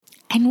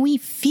And we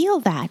feel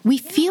that. We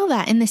feel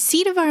that in the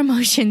seat of our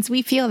emotions.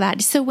 We feel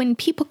that. So when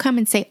people come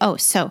and say, oh,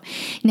 so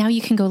now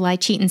you can go lie,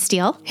 cheat, and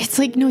steal. It's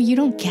like, no, you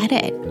don't get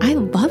it. I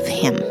love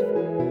him.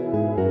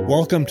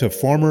 Welcome to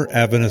Former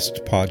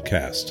Adventist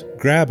Podcast.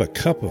 Grab a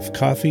cup of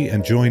coffee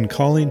and join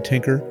Colleen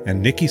Tinker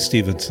and Nikki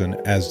Stevenson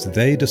as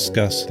they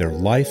discuss their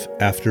life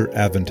after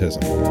Adventism.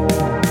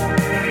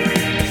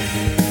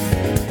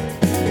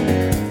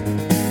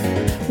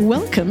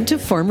 Welcome to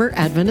Former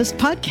Adventist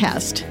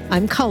Podcast.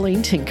 I'm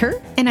Colleen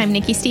Tinker. And I'm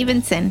Nikki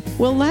Stevenson.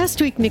 Well,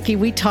 last week, Nikki,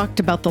 we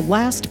talked about the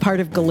last part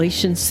of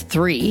Galatians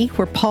 3,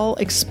 where Paul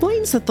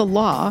explains that the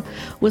law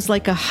was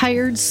like a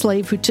hired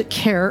slave who took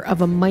care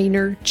of a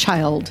minor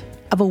child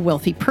of a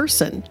wealthy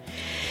person.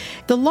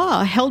 The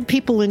law held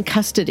people in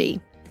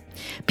custody.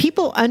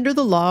 People under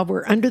the law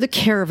were under the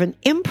care of an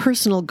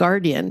impersonal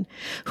guardian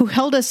who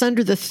held us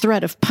under the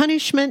threat of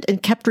punishment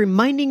and kept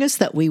reminding us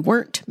that we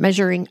weren't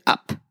measuring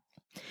up.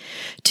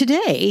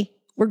 Today,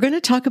 we're going to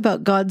talk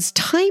about God's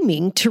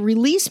timing to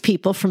release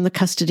people from the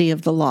custody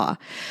of the law.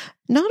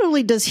 Not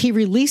only does he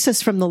release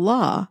us from the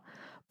law,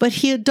 but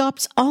he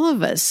adopts all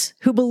of us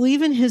who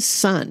believe in his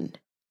Son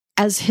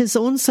as his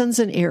own sons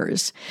and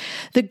heirs.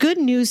 The good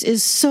news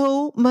is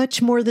so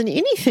much more than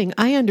anything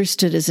I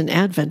understood as an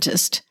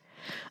Adventist.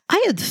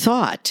 I had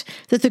thought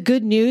that the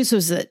good news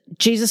was that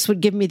Jesus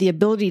would give me the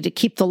ability to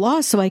keep the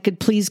law so I could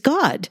please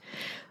God.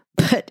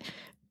 But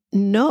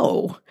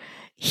no.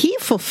 He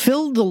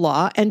fulfilled the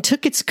law and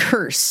took its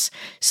curse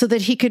so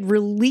that he could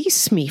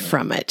release me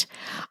from it.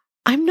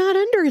 I'm not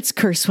under its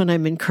curse when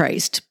I'm in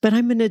Christ, but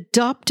I'm an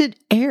adopted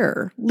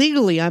heir.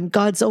 Legally, I'm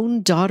God's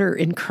own daughter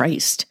in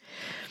Christ.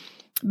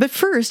 But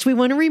first, we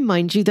want to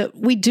remind you that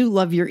we do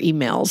love your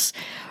emails.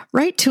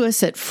 Write to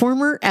us at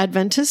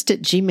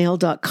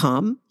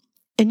formeradventist@gmail.com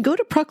and go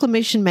to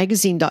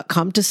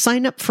proclamationmagazine.com to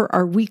sign up for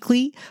our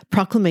weekly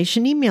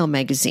Proclamation email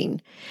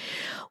magazine.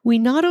 We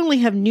not only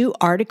have new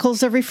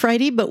articles every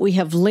Friday, but we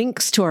have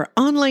links to our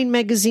online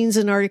magazines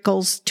and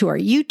articles, to our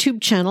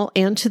YouTube channel,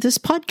 and to this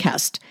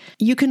podcast.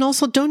 You can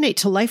also donate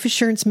to Life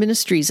Assurance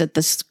Ministries at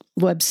this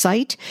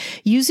website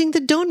using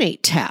the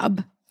Donate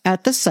tab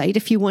at the site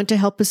if you want to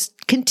help us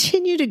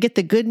continue to get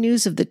the good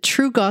news of the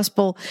true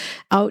gospel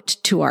out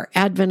to our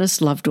Adventist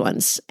loved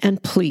ones.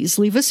 And please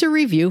leave us a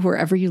review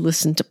wherever you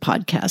listen to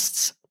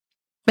podcasts.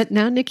 But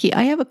now, Nikki,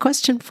 I have a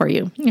question for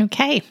you.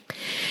 Okay.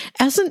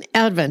 As an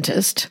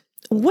Adventist,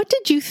 what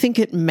did you think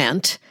it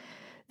meant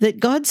that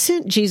God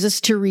sent Jesus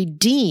to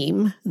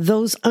redeem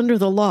those under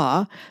the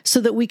law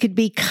so that we could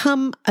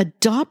become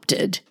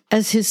adopted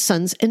as his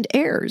sons and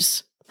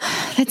heirs?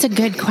 That's a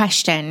good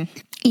question.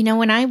 You know,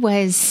 when I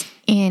was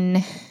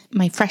in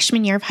my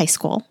freshman year of high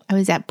school, I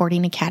was at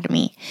boarding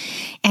academy,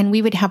 and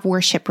we would have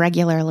worship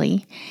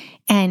regularly.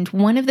 And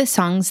one of the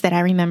songs that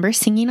I remember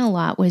singing a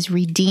lot was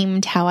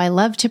Redeemed, How I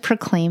Love to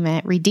Proclaim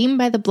It, Redeemed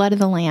by the Blood of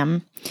the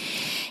Lamb.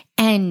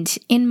 And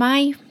in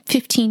my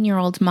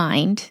 15-year-old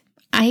mind,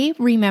 I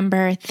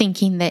remember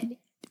thinking that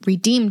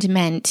redeemed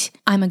meant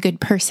I'm a good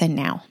person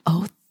now.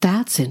 Oh,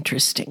 that's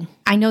interesting.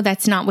 I know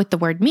that's not what the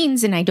word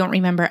means, and I don't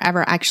remember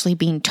ever actually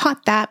being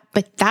taught that,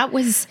 but that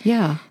was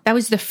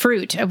the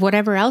fruit of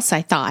whatever else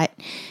I thought,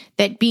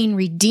 that being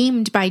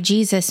redeemed by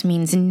Jesus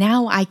means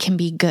now I can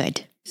be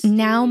good.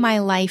 Now my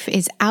life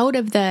is out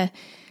of the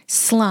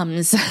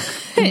slums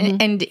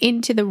and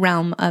into the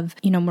realm of,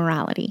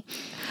 morality.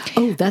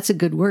 Oh, that's a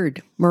good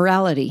word.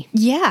 Morality.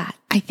 Yeah.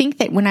 I think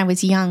that when I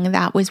was young,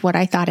 that was what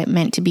I thought it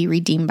meant to be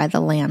redeemed by the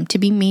Lamb, to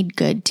be made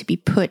good, to be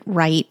put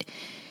right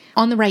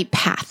on the right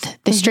path,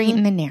 the straight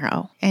and the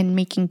narrow, and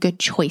making good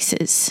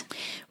choices.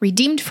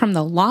 Redeemed from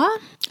the law,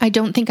 I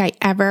don't think I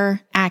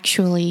ever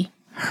actually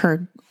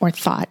heard or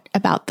thought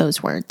about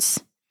those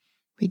words.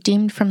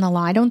 Redeemed from the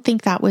law. I don't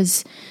think that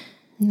was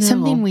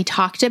something we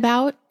talked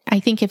about. I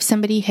think if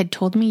somebody had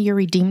told me you're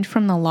redeemed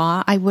from the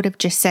law, I would have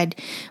just said,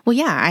 well,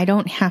 yeah, I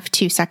don't have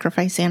to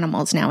sacrifice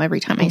animals now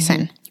every time I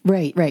sin.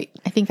 Right.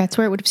 I think that's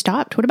where it would have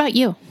stopped. What about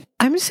you?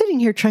 I'm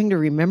sitting here trying to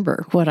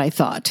remember what I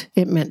thought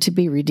it meant to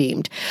be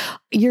redeemed.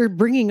 You're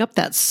bringing up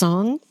that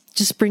song,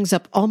 just brings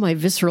up all my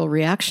visceral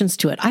reactions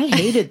to it. I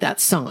hated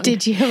that song.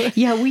 Did you?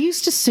 Yeah, we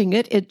used to sing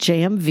it at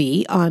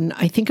JMV on,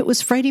 I think it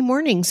was Friday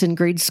mornings in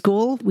grade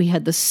school. We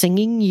had the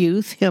Singing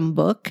Youth hymn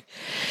book,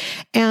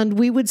 and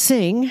we would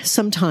sing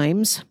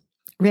sometimes,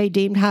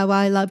 Redeemed, how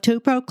I love to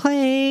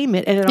proclaim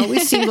it. And it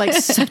always seemed like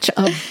such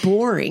a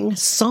boring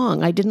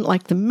song. I didn't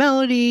like the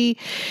melody.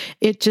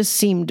 It just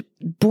seemed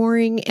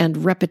boring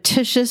and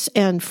repetitious.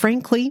 And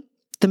frankly,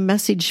 the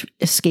message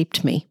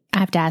escaped me. I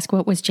have to ask,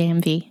 what was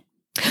JMV?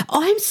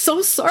 Oh, I'm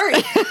so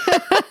sorry.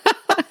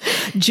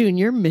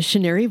 Junior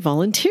Missionary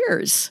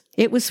Volunteers.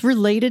 It was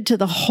related to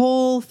the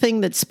whole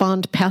thing that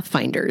spawned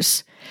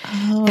Pathfinders.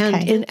 Oh, okay.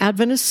 And in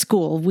Adventist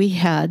school, we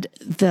had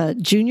the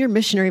Junior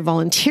Missionary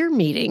Volunteer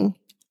meeting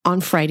on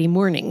Friday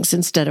mornings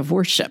instead of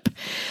worship.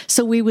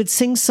 So we would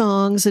sing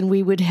songs, and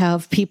we would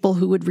have people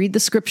who would read the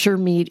scripture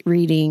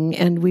reading,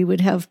 and we would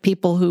have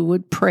people who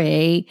would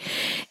pray.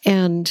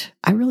 And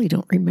I really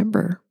don't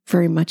remember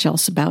very much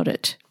else about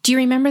it. Do you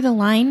remember the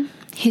line?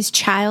 His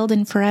child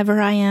and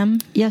forever I am.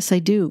 Yes, I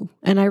do.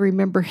 And I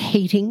remember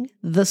hating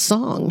the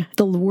song.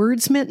 The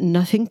words meant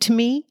nothing to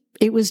me.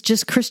 It was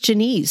just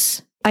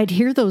Christianese. I'd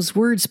hear those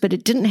words, but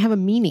it didn't have a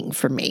meaning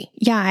for me.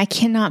 Yeah, I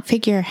cannot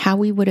figure how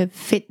we would have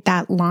fit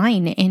that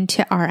line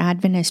into our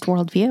Adventist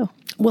worldview.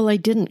 Well, I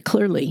didn't,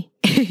 clearly.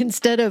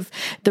 Instead of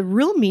the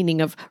real meaning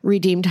of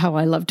redeemed, how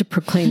I love to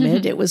proclaim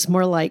it, it was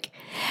more like,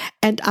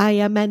 and I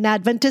am an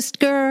Adventist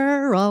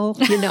girl,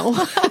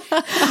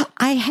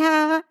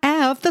 I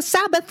have the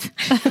Sabbath.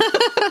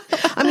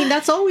 I mean,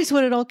 that's always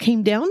what it all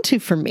came down to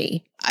for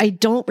me. I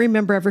don't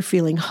remember ever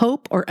feeling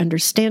hope or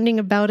understanding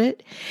about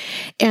it.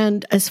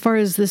 And as far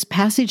as this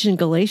passage in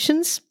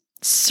Galatians,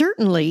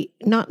 certainly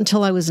not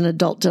until I was an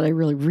adult did I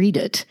really read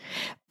it.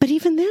 But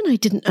even then, I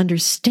didn't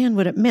understand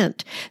what it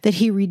meant, that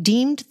he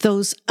redeemed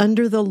those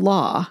under the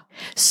law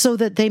so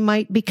that they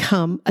might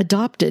become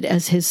adopted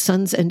as his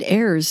sons and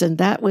heirs. And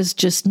that was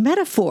just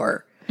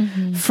metaphor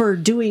for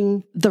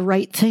doing the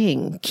right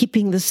thing,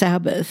 keeping the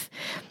Sabbath.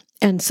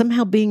 And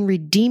somehow being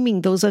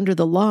redeeming those under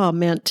the law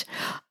meant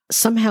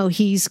somehow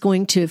he's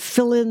going to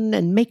fill in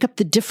and make up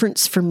the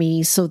difference for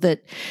me so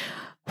that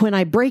when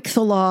I break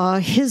the law,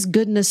 his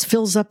goodness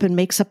fills up and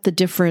makes up the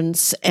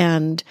difference,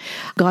 and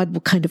God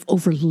will kind of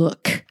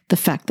overlook the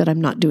fact that I'm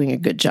not doing a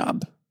good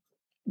job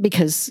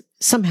because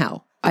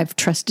somehow I've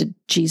trusted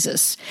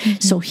Jesus,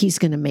 so he's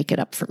going to make it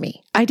up for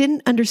me. I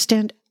didn't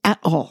understand at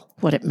all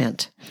what it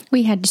meant.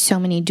 We had so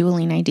many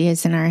dueling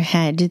ideas in our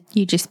head.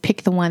 You just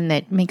pick the one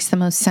that makes the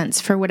most sense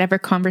for whatever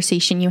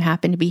conversation you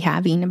happen to be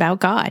having about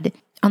God.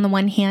 On the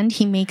one hand,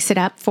 he makes it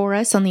up for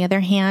us. On the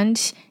other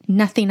hand,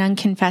 nothing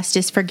unconfessed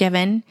is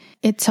forgiven.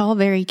 It's all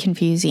very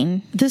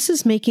confusing. This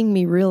is making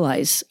me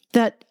realize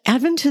that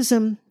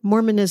Adventism,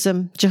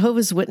 Mormonism,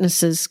 Jehovah's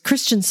Witnesses,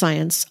 Christian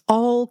Science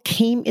all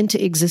came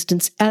into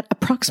existence at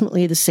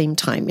approximately the same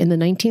time in the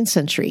 19th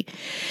century.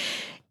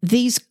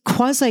 These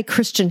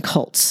quasi-Christian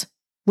cults,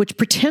 which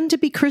pretend to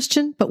be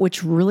Christian, but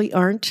which really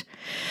aren't,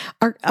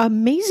 are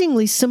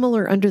amazingly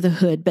similar under the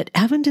hood, but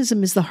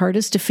Adventism is the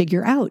hardest to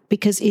figure out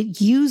because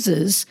it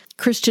uses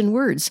Christian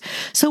words.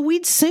 So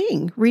we'd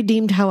sing,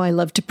 redeemed how I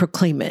love to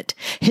proclaim it,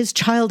 his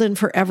child and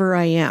forever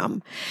I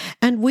am.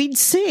 And we'd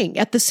sing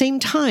at the same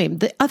time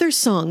the other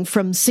song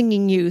from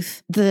Singing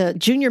Youth, the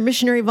Junior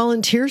Missionary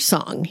Volunteer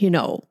song,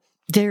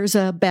 there's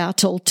a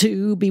battle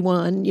to be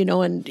won,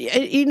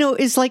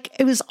 it's like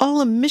it was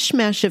all a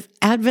mishmash of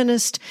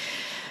Adventist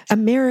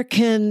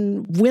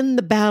American, win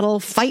the battle,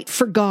 fight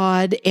for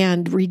God,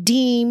 and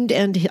redeemed,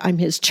 and I'm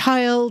his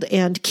child,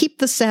 and keep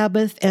the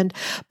Sabbath, and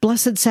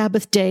blessed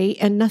Sabbath day,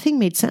 and nothing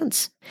made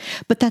sense.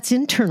 But that's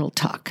internal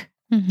talk.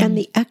 And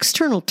the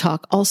external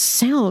talk all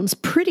sounds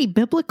pretty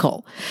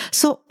biblical.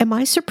 So am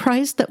I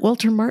surprised that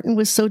Walter Martin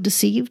was so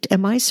deceived?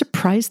 Am I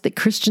surprised that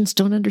Christians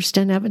don't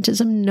understand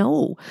Adventism?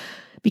 No.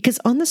 Because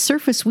on the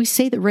surface, we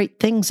say the right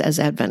things as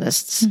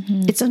Adventists.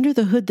 It's under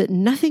the hood that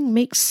nothing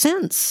makes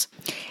sense.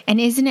 And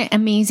isn't it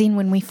amazing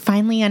when we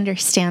finally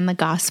understand the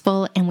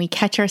gospel and we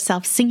catch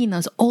ourselves singing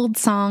those old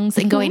songs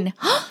and going,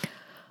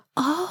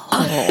 that's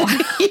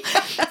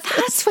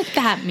what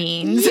that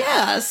means.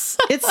 Yes,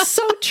 it's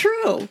so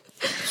true.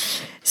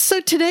 So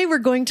today we're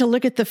going to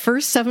look at the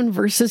first 7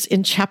 verses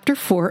in chapter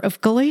 4 of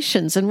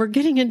Galatians, and we're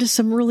getting into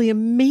some really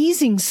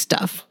amazing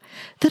stuff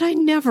that I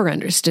never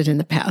understood in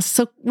the past.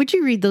 So would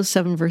you read those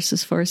 7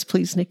 verses for us,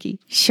 please, Nikki?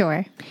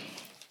 Sure.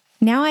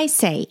 Now I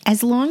say,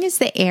 as long as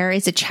the heir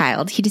is a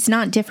child, he does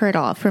not differ at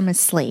all from a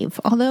slave,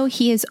 although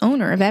he is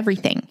owner of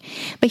everything.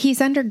 But he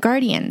is under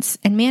guardians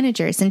and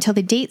managers until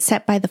the date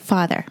set by the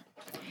father.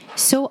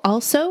 So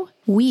also,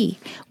 we,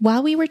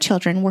 while we were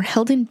children, were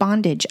held in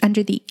bondage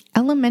under the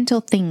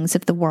elemental things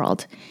of the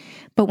world.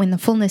 But when the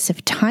fullness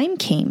of time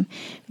came,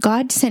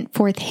 God sent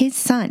forth his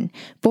Son,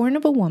 born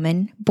of a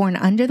woman, born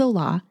under the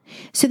law,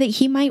 so that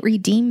he might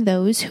redeem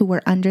those who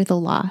were under the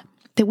law,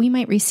 that we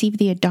might receive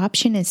the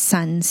adoption as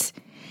sons.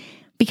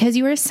 Because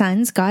you are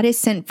sons, God has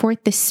sent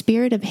forth the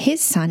Spirit of his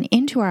Son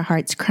into our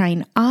hearts,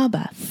 crying,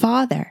 Abba,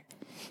 Father.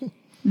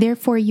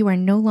 Therefore you are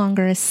no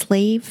longer a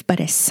slave,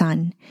 but a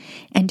son.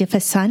 And if a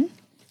son,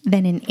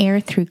 then an heir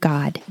through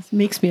God. It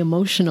makes me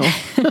emotional.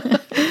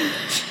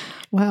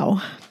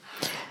 Wow.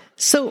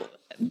 So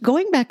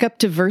going back up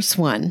to verse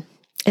 1,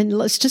 and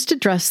let's just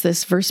address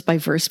this verse by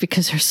verse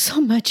because there's so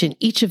much in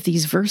each of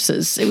these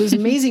verses. It was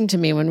amazing to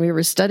me when we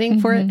were studying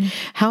for it,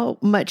 how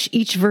much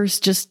each verse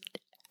just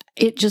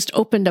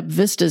opened up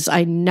vistas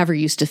I never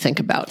used to think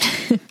about.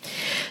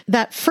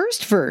 That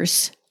first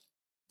verse,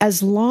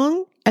 as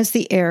long as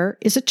the heir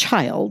is a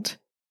child,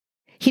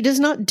 he does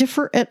not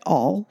differ at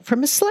all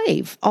from a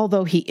slave,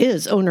 although he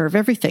is owner of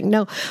everything.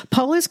 Now,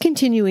 Paul is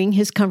continuing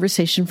his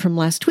conversation from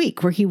last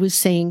week, where he was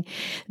saying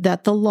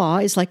that the law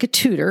is like a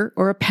tutor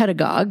or a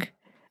pedagogue,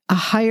 a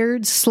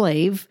hired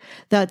slave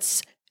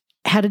that's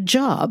had a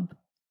job,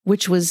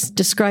 which was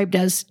described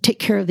as take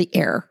care of the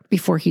heir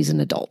before he's an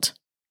adult.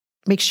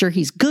 Make sure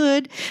he's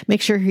good,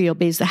 make sure he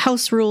obeys the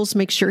house rules,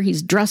 make sure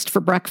he's dressed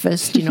for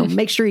breakfast,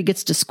 make sure he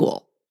gets to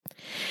school.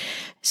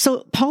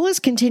 So Paul is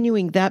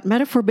continuing that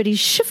metaphor, but he's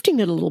shifting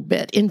it a little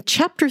bit. In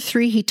chapter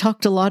 3, he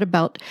talked a lot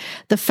about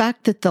the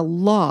fact that the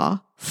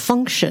law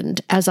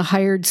functioned as a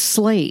hired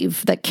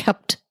slave that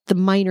kept the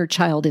minor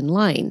child in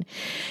line.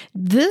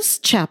 This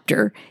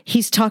chapter,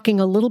 he's talking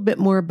a little bit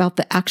more about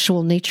the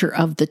actual nature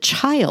of the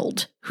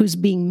child who's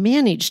being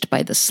managed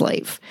by the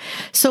slave.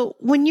 So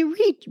when you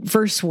read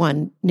verse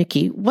 1,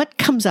 Nikki, what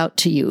comes out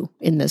to you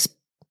in this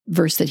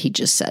verse that he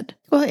just said?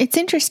 Well, it's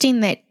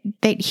interesting that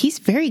he's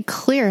very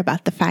clear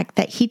about the fact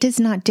that he does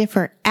not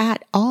differ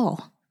at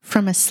all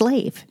from a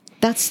slave.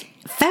 That's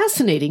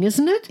fascinating,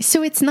 isn't it?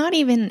 So it's not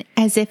even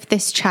as if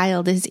this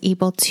child is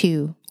able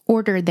to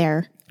order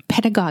their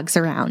pedagogues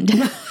around.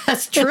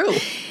 That's true.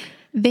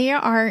 They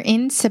are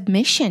in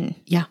submission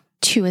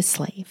to a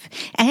slave.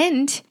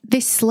 And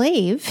this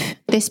slave,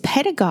 this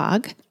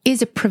pedagogue,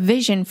 is a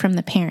provision from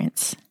the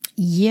parents.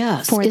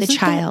 Yes. For the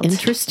child. That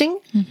interesting?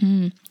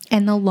 Mm-hmm.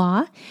 And the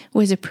law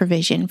was a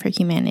provision for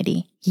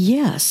humanity.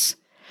 Yes.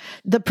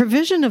 The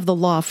provision of the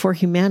law for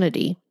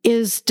humanity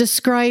is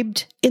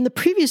described in the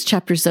previous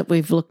chapters that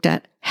we've looked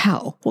at.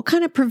 How? What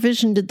kind of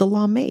provision did the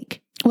law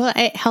make? Well,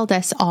 it held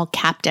us all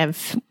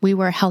captive. We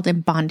were held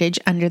in bondage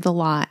under the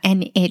law,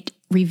 and it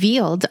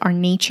revealed our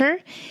nature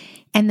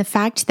and the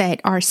fact that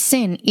our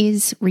sin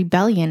is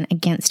rebellion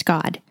against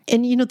God.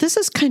 And, this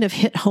has kind of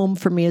hit home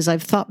for me as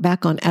I've thought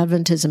back on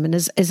Adventism and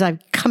as I've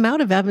come out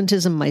of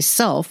Adventism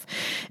myself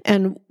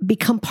and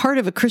become part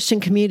of a Christian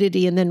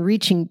community and then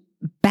reaching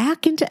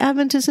back into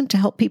Adventism to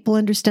help people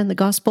understand the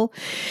gospel.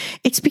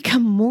 It's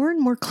become more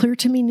and more clear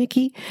to me,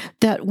 Nikki,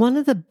 that one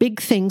of the big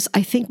things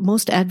I think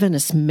most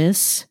Adventists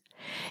miss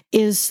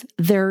is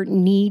their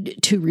need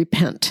to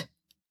repent,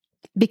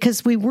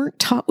 because we weren't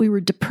taught we were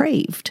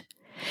depraved.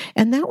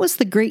 And that was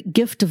the great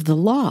gift of the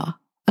law,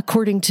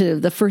 according to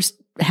the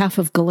first half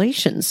of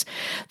Galatians.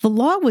 The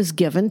law was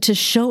given to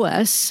show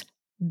us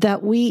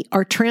that we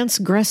are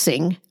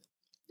transgressing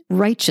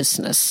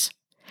righteousness.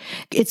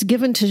 It's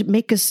given to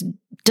make us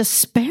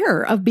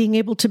despair of being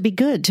able to be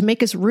good, to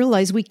make us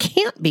realize we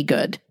can't be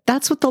good.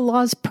 That's what the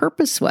law's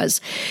purpose was.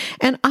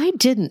 And I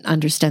didn't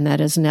understand that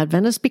as an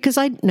Adventist because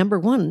number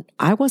one,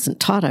 I wasn't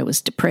taught I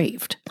was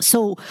depraved.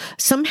 So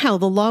somehow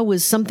the law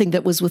was something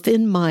that was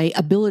within my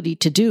ability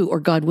to do, or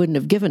God wouldn't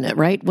have given it,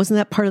 right? Wasn't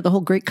that part of the whole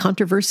great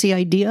controversy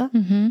idea?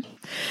 Mm-hmm.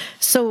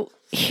 So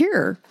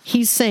here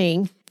he's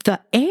saying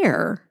the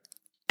heir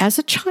as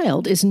a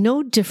child is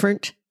no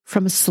different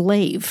from a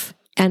slave.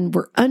 And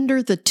we're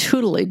under the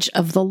tutelage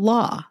of the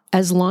law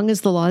as long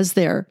as the law is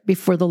there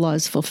before the law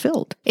is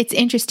fulfilled. It's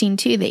interesting,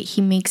 too, that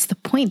he makes the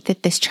point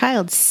that this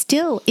child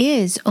still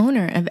is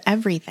owner of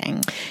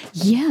everything.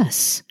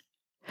 Yes,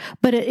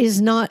 but it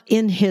is not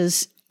in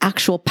his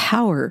actual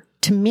power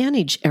to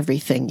manage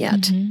everything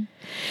yet. Mm-hmm.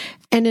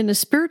 And in a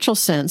spiritual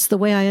sense, the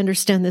way I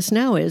understand this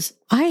now is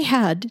I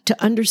had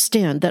to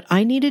understand that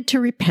I needed to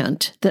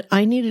repent, that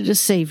I needed a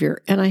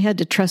Savior, and I had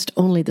to trust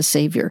only the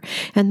Savior.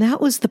 And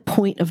that was the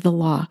point of the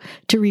law,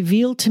 to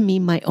reveal to me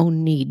my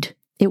own need.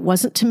 It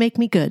wasn't to make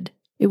me good.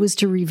 It was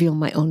to reveal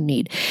my own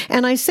need.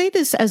 And I say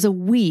this as a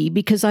we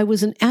because I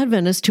was an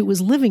Adventist who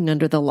was living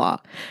under the law.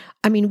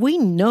 I mean, we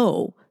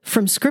know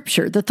from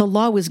Scripture that the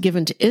law was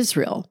given to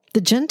Israel.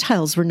 The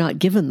Gentiles were not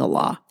given the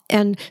law,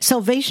 and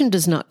salvation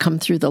does not come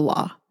through the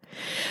law.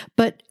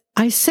 But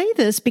I say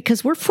this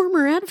because we're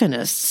former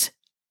Adventists,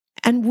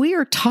 and we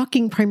are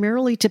talking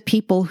primarily to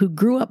people who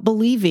grew up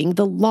believing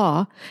the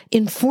law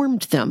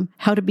informed them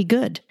how to be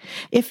good.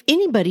 If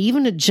anybody,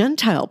 even a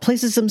Gentile,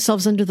 places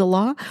themselves under the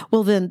law,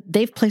 well, then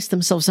they've placed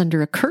themselves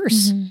under a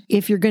curse. Mm-hmm.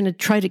 If you're going to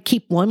try to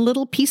keep one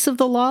little piece of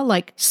the law,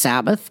 like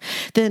Sabbath,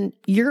 then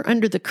you're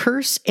under the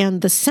curse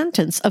and the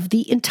sentence of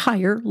the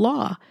entire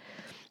law.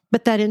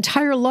 But that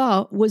entire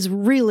law was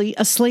really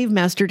a slave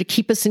master to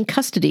keep us in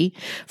custody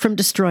from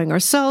destroying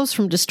ourselves,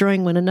 from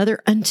destroying one another,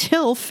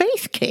 until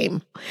faith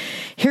came.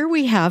 Here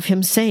we have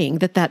him saying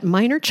that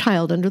minor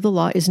child under the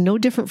law is no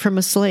different from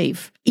a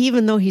slave,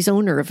 even though he's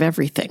owner of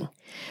everything.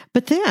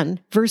 But then,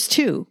 verse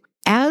 2,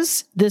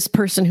 as this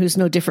person who's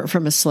no different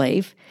from a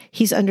slave,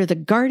 he's under the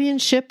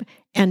guardianship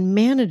and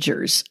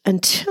managers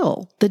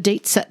until the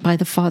date set by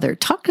the father.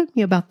 Talk to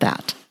me about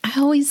that. I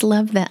always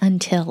love the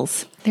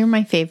untils. They're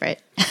my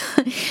favorite.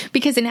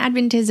 Because in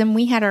Adventism,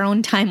 we had our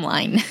own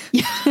timeline.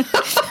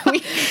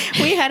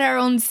 we had our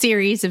own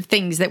series of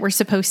things that were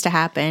supposed to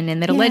happen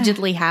and that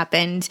allegedly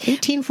happened.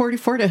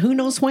 1844 to who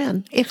knows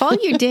when. If all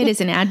you did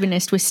as an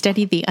Adventist was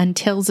study the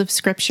untils of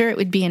Scripture, it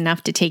would be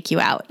enough to take you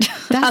out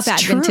That's of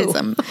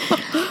Adventism.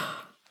 True.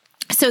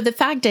 So the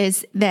fact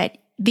is that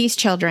these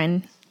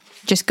children,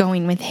 just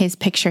going with his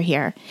picture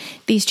here,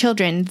 these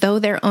children, though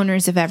they're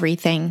owners of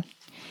everything,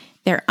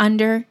 they're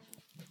under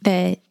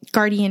the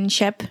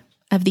guardianship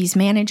of these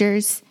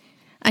managers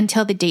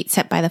until the date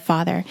set by the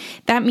father.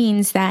 That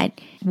means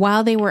that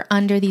while they were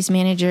under these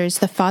managers,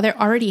 the father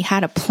already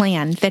had a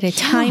plan that a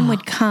time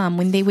would come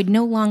when they would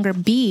no longer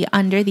be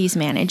under these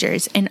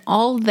managers, and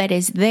all that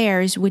is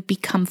theirs would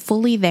become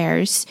fully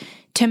theirs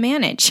to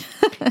manage.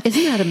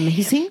 Isn't that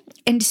amazing?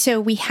 And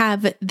so we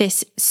have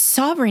this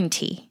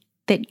sovereignty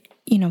that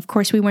of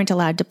course, we weren't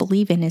allowed to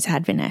believe in as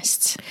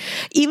Adventists.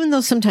 Even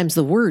though sometimes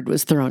the word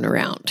was thrown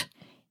around.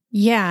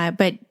 Yeah,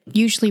 but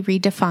usually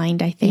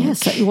redefined, I think.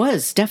 Yes, it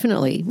was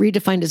definitely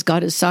redefined as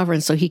God is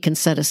sovereign, so he can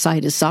set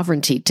aside his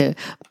sovereignty to,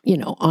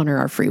 honor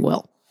our free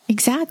will.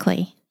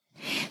 Exactly.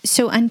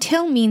 So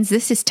until means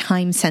this is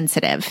time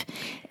sensitive,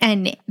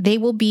 and they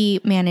will be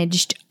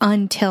managed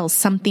until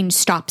something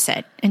stops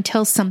it,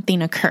 until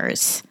something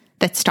occurs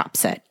that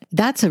stops it.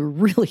 That's a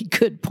really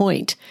good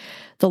point.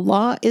 The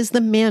law is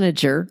the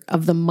manager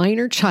of the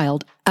minor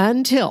child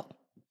until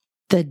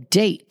the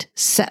date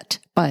set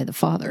by the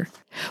Father,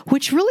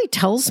 which really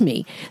tells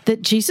me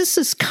that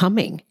Jesus'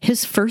 coming,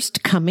 his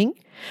first coming,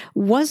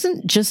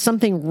 wasn't just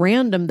something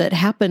random that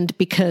happened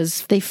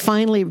because they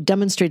finally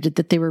demonstrated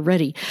that they were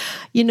ready.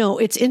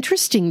 It's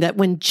interesting that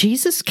when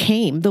Jesus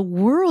came, the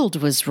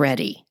world was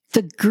ready.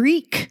 The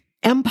Greek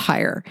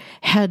Empire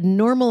had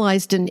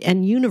normalized and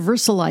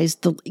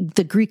universalized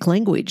the Greek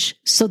language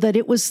so that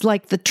it was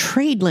like the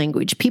trade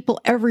language.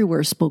 People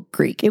everywhere spoke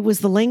Greek. It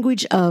was the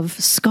language of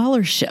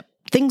scholarship.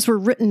 Things were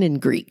written in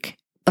Greek.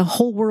 The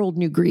whole world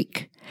knew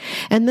Greek.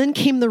 And then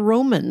came the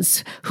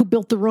Romans, who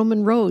built the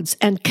Roman roads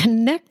and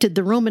connected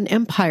the Roman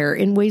Empire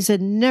in ways that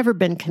had never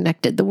been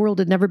connected. The world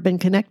had never been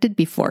connected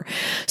before.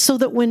 So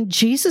that when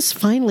Jesus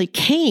finally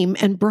came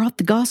and brought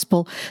the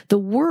gospel, the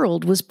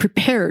world was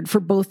prepared for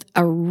both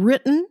a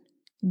written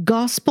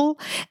gospel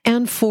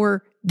and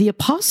for the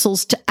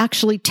apostles to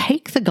actually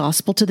take the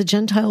gospel to the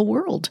Gentile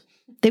world.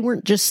 They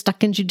weren't just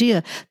stuck in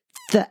Judea.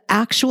 The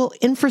actual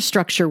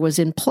infrastructure was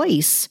in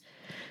place.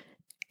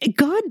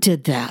 God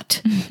did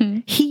that. Mm-hmm.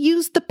 He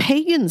used the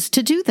pagans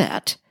to do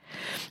that.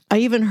 I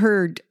even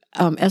heard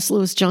S.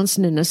 Lewis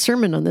Johnson in a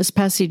sermon on this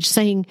passage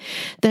saying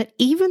that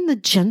even the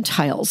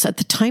Gentiles at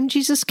the time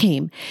Jesus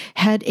came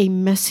had a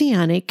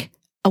messianic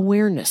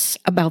awareness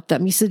about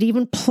them. He said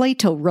even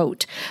Plato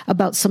wrote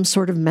about some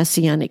sort of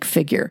messianic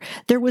figure.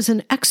 There was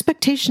an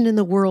expectation in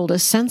the world, a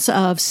sense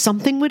of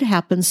something would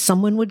happen,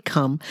 someone would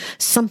come,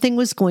 something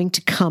was going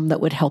to come that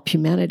would help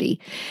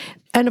humanity.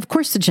 And of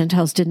course, the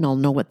Gentiles didn't all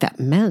know what that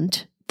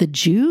meant. The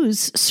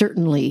Jews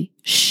certainly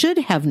should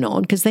have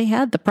known because they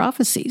had the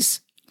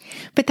prophecies.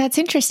 But that's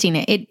interesting.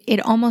 It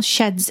almost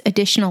sheds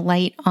additional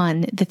light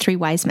on the three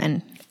wise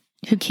men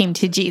who came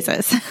to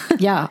Jesus.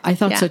 Yeah, I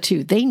thought so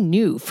too. They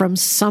knew from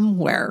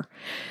somewhere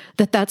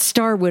that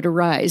star would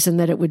arise and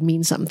that it would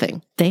mean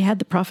something. They had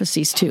the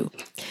prophecies too.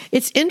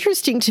 It's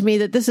interesting to me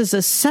that this is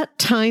a set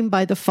time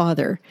by the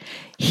Father.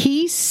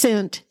 He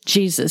sent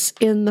Jesus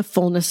in the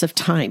fullness of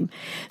time.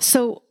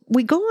 So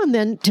we go on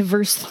then to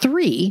verse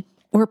 3,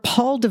 where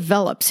Paul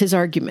develops his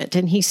argument,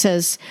 and he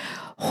says,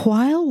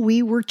 while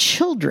we were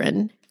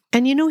children,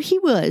 and he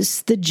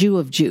was the Jew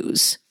of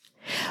Jews.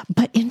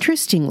 But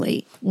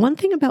interestingly, one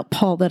thing about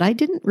Paul that I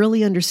didn't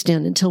really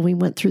understand until we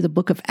went through the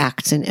book of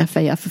Acts in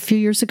FAF a few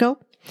years ago,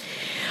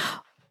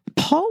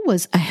 Paul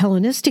was a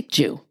Hellenistic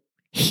Jew.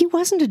 He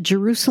wasn't a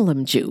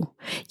Jerusalem Jew.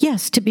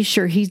 Yes, to be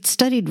sure, he'd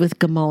studied with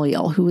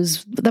Gamaliel, who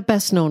was the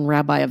best-known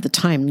rabbi of the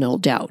time, no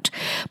doubt.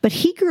 But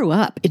he grew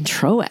up in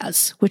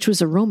Troas, which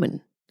was a Roman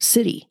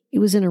city. It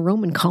was in a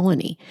Roman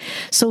colony.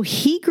 So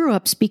he grew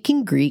up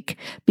speaking Greek,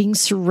 being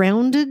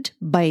surrounded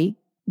by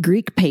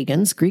Greek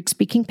pagans,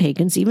 Greek-speaking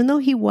pagans, even though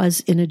he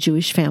was in a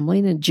Jewish family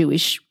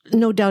and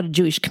no doubt a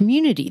Jewish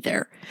community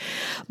there.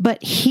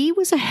 But he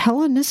was a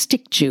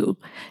Hellenistic Jew.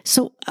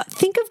 So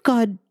think of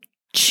God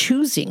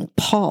choosing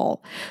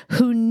Paul,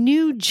 who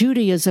knew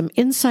Judaism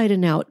inside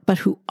and out, but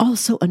who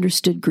also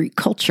understood Greek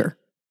culture.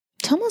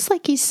 It's almost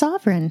like he's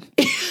sovereign.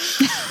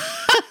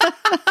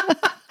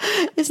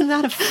 Isn't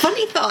that a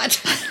funny thought?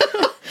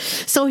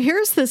 So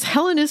here's this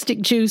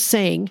Hellenistic Jew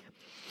saying,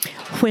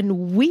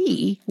 when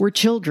we were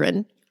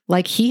children,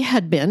 like he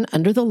had been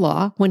under the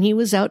law, when he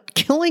was out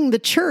killing the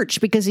church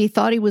because he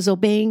thought he was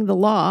obeying the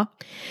law,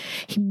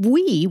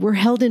 we were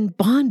held in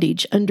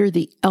bondage under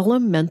the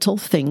elemental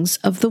things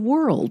of the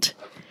world.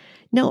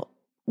 Now,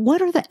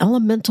 what are the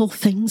elemental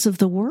things of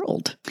the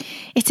world?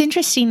 It's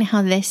interesting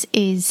how this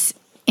is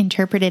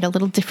interpreted a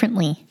little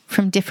differently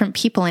from different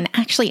people. And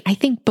actually, I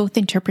think both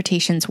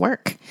interpretations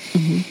work.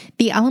 Mm-hmm.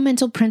 The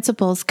elemental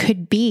principles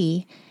could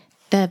be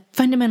the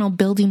fundamental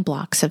building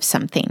blocks of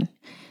something,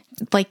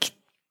 like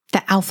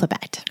the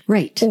alphabet.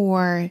 Right.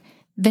 Or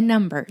the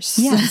numbers.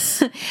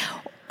 Yes.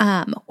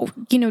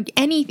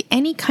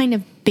 Any kind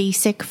of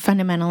basic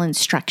fundamental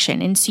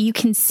instruction. And so you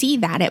can see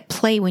that at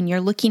play when you're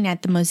looking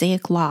at the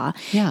Mosaic Law,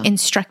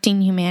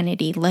 instructing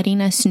humanity, letting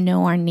us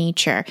know our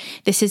nature.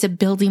 This is a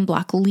building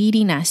block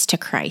leading us to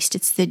Christ.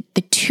 It's the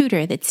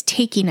tutor that's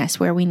taking us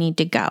where we need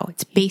to go.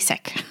 It's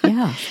basic.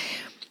 Yeah.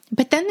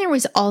 But then there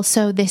was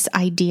also this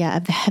idea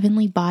of the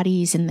heavenly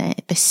bodies and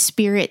the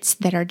spirits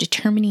that are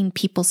determining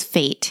people's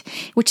fate,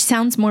 which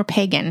sounds more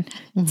pagan.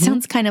 Mm-hmm. It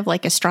sounds kind of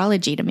like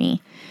astrology to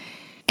me.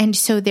 And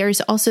so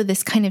there's also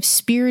this kind of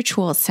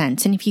spiritual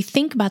sense. And if you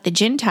think about the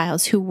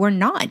Gentiles who were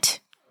not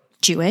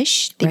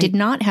Jewish, they did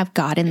not have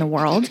God in the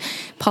world.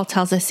 Paul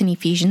tells us in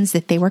Ephesians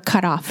that they were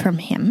cut off from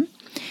him.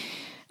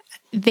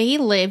 They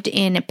lived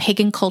in a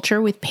pagan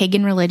culture with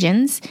pagan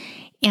religions,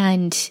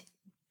 and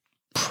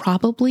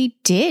probably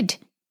did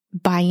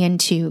buy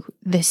into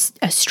this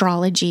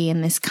astrology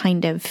and this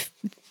kind of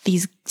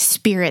these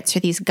spirits or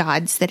these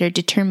gods that are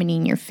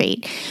determining your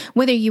fate.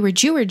 Whether you were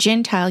Jew or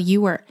Gentile,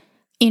 you were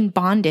in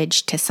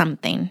bondage to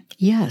something.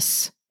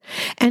 Yes.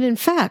 And in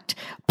fact,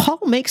 Paul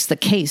makes the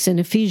case in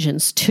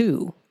Ephesians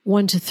 2,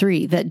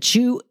 1-3, that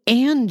Jew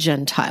and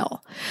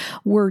Gentile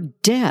were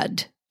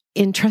dead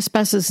in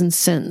trespasses and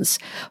sins,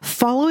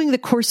 following the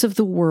course of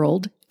the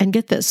world, and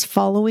get this,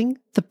 following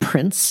the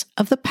prince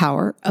of the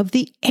power of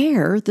the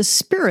air, the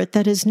spirit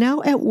that is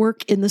now at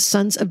work in the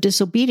sons of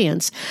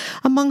disobedience,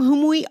 among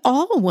whom we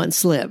all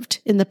once lived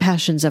in the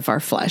passions of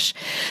our flesh.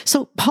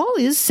 So Paul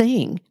is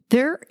saying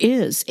there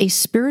is a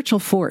spiritual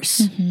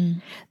force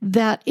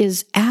that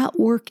is at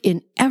work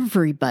in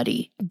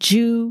everybody,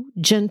 Jew,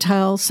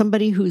 Gentile,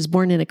 somebody who's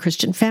born in a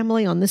Christian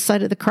family on this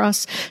side of the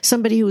cross,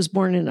 somebody who was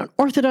born in an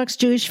Orthodox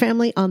Jewish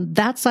family on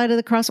that side of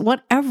the cross,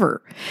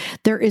 whatever.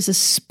 There is a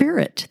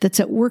spirit that's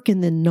at work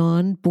in the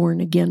non-born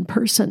again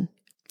person,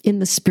 in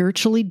the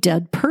spiritually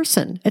dead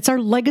person. It's our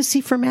legacy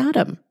from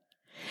Adam.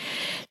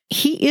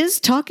 He is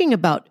talking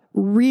about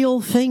real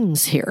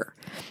things here,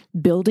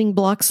 building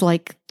blocks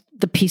like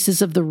the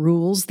pieces of the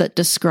rules that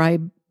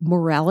describe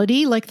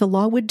morality like the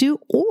law would do,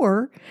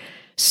 or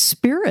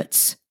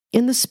spirits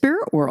in the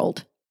spirit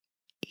world.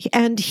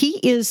 And he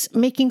is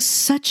making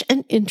such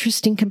an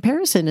interesting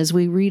comparison as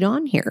we read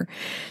on here.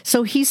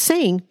 So he's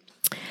saying,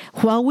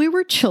 while we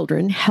were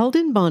children held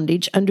in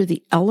bondage under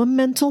the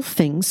elemental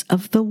things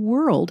of the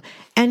world,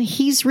 and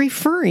he's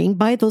referring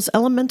by those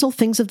elemental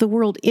things of the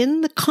world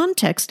in the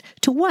context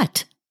to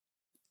what?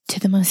 To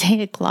the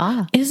Mosaic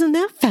law. Isn't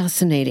that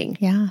fascinating?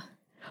 Yeah.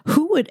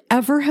 Who would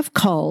ever have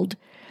called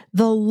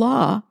the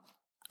law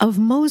of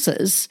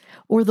Moses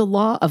or the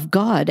law of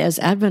God, as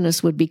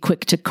Adventists would be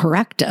quick to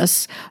correct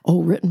us,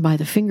 written by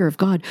the finger of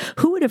God?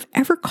 Who would have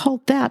ever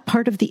called that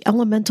part of the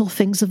elemental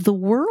things of the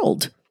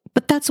world?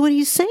 But that's what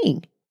he's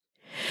saying.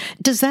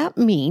 Does that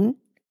mean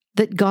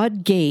that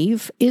God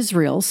gave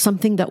Israel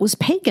something that was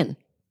pagan?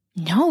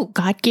 No,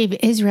 God gave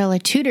Israel a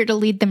tutor to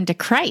lead them to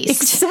Christ.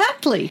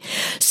 Exactly.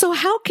 So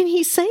how can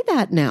he say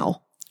that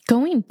now?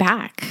 Going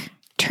back,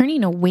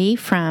 turning away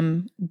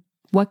from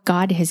what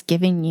God has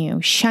given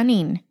you,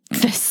 shunning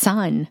the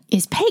Son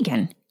is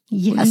pagan.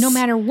 Yes. No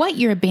matter what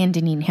you're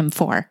abandoning him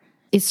for.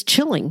 It's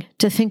chilling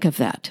to think of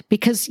that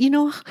because,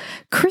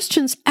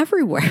 Christians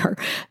everywhere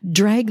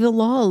drag the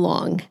law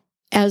along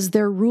as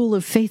their rule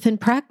of faith and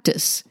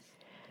practice.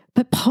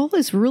 But Paul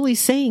is really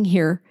saying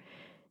here,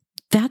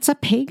 that's a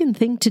pagan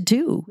thing to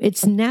do.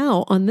 It's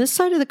now on this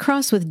side of the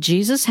cross with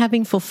Jesus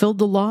having fulfilled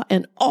the law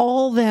and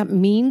all that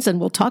means, and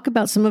we'll talk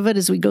about some of it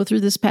as we go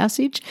through this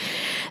passage,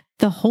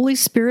 the Holy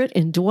Spirit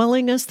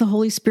indwelling us, the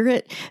Holy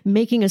Spirit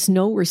making us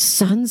know we're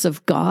sons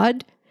of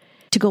God,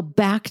 to go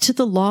back to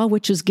the law,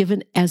 which was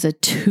given as a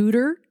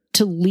tutor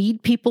to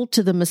lead people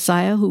to the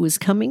Messiah who is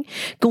coming.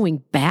 Going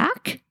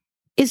back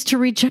is to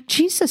reject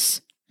Jesus.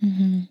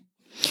 Mm-hmm.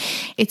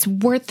 It's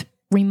worth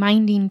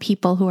reminding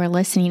people who are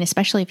listening,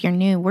 especially if you're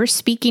new, we're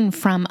speaking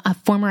from a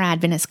former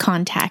Adventist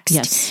context.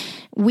 Yes.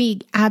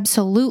 We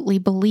absolutely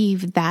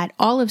believe that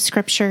all of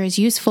Scripture is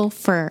useful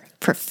for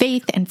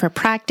faith and for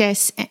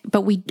practice,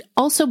 but we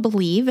also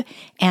believe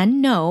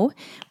and know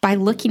by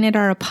looking at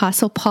our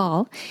Apostle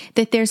Paul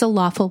that there's a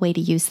lawful way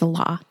to use the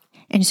law.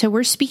 And so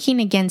we're speaking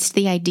against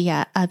the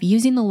idea of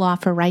using the law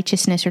for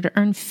righteousness or to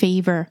earn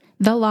favor,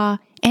 the law,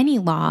 any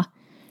law,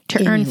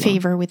 to earn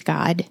favor with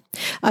God.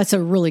 That's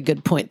a really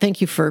good point.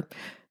 Thank you for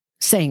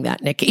saying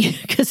that, Nikki,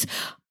 because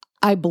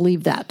I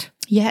believe that.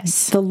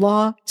 Yes. The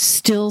law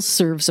still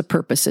serves a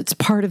purpose. It's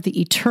part of the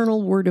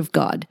eternal Word of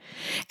God.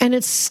 And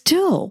it's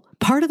still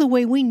part of the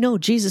way we know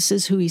Jesus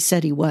is who he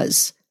said he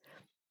was.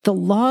 The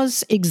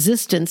law's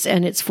existence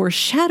and its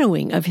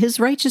foreshadowing of his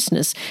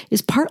righteousness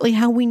is partly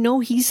how we know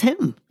he's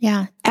him.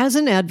 Yeah. As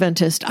an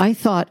Adventist, I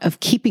thought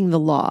of keeping the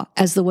law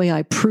as the way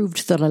I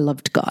proved that I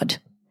loved God.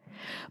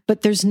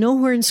 But there's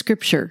nowhere in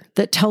Scripture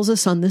that tells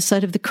us on this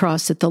side of the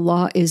cross that the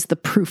law is the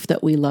proof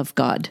that we love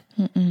God.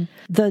 Mm-mm.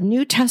 The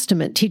New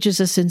Testament teaches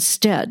us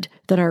instead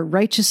that our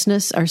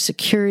righteousness, our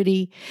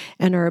security,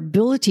 and our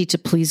ability to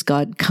please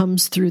God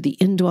comes through the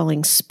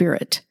indwelling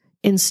Spirit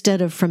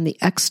instead of from the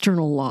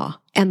external law.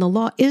 And the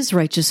law is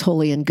righteous,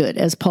 holy, and good,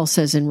 as Paul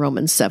says in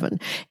Romans 7,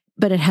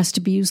 but it has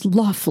to be used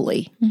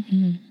lawfully.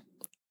 Mm-hmm.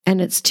 And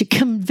it's to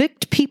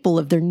convict people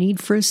of their need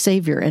for a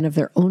Savior and of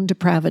their own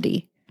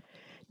depravity,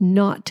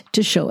 not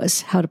to show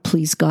us how to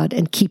please God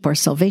and keep our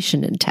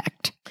salvation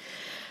intact.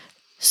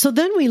 So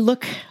then we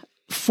look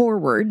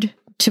forward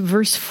to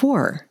verse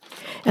 4.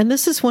 And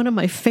this is one of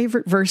my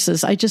favorite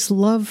verses. I just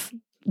love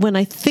when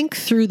I think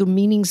through the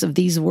meanings of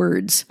these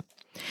words.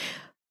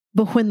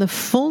 But when the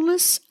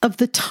fullness of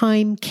the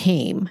time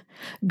came,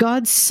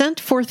 God sent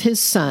forth his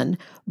Son,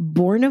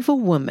 born of a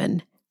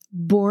woman,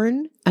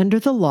 born under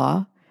the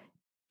law.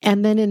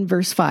 And then in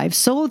verse 5,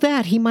 so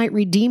that he might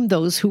redeem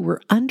those who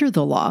were under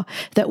the law,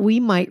 that we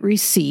might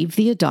receive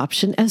the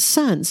adoption as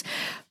sons.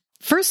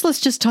 First, let's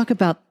just talk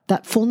about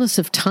that fullness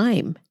of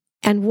time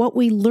and what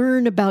we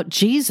learn about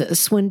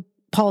Jesus when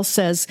Paul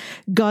says,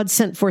 God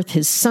sent forth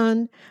his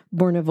son,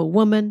 born of a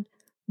woman,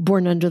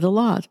 born under the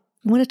law.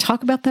 You want to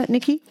talk about that,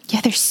 Nikki?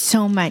 Yeah, there's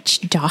so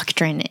much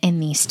doctrine in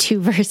these two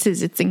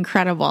verses. It's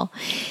incredible.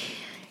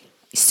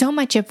 So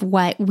much of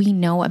what we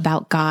know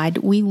about God,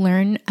 we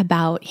learn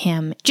about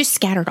him just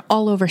scattered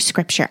all over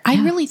Scripture. Yeah.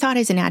 I really thought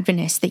as an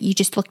Adventist that you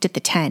just looked at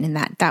the 10 and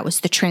that was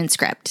the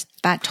transcript.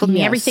 That told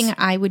me everything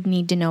I would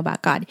need to know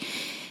about God.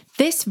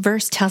 This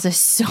verse tells us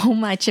so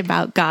much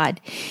about God.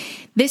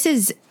 This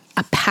is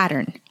a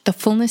pattern. The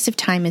fullness of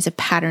time is a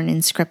pattern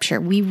in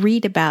Scripture. We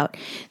read about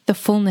the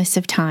fullness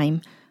of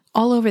time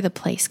all over the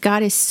place.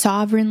 God is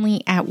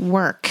sovereignly at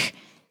work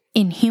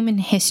in human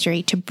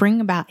history to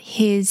bring about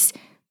his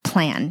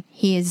plan.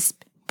 He is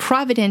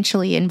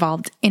providentially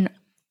involved in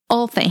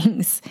all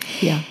things.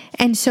 Yeah.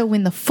 And so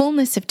when the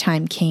fullness of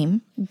time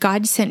came,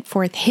 God sent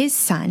forth his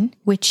son,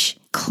 which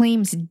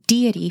claims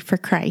deity for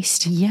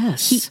Christ.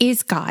 Yes. He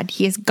is God.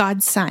 He is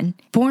God's son,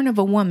 born of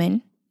a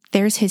woman.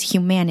 There's his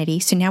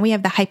humanity. So now we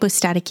have the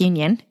hypostatic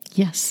union.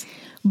 Yes.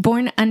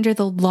 Born under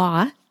the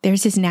law.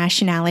 There's his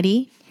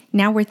nationality.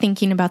 Now we're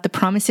thinking about the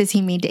promises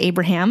he made to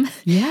Abraham.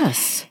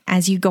 Yes.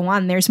 As you go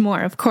on, there's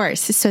more, of course,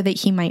 so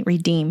that he might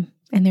redeem.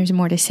 And there's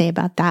more to say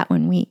about that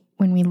when we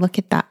look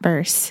at that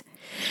verse.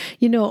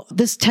 You know,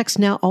 this text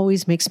now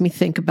always makes me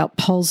think about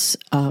Paul's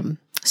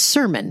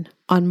sermon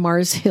on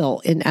Mars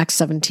Hill in Acts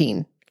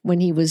 17 when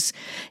he was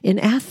in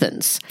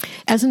Athens.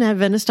 As an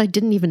Adventist, I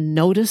didn't even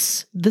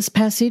notice this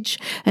passage,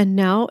 and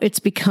now it's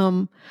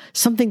become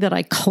something that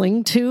I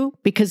cling to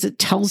because it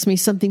tells me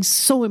something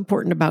so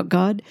important about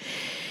God.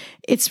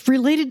 It's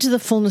related to the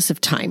fullness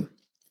of time.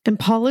 And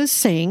Paul is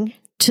saying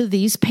to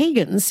these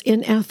pagans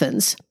in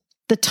Athens,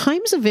 the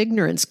times of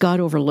ignorance God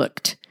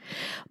overlooked,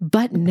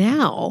 but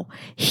now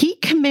he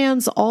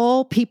commands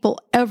all people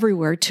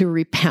everywhere to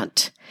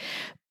repent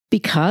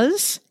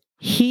because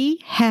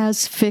he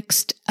has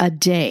fixed a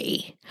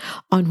day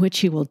on which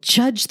he will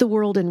judge the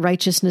world in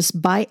righteousness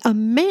by a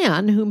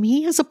man whom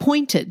he has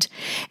appointed.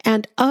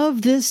 And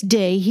of this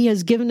day he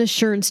has given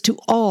assurance to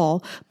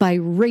all by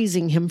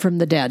raising him from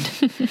the dead.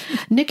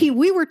 Nikki,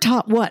 we were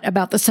taught what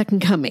about the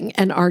second coming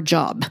and our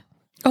job?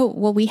 Oh,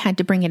 well, we had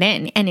to bring it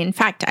in. And in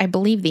fact, I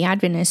believe the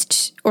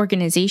Adventist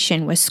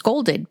organization was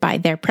scolded by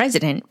their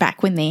president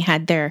back when they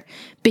had their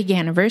big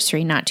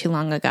anniversary not too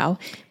long ago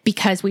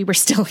because we were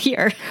still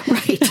here.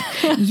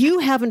 Right. You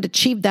haven't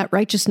achieved that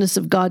righteousness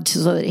of God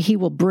so that he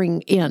will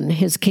bring in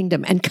his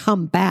kingdom and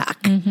come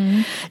back.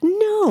 Mm-hmm.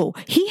 No,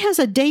 he has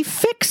a day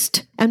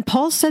fixed. And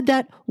Paul said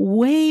that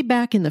way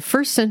back in the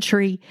first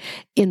century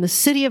in the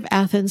city of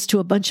Athens to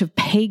a bunch of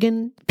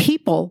pagan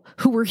people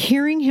who were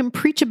hearing him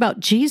preach about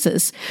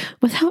Jesus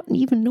without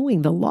even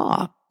knowing the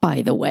law,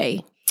 by the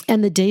way.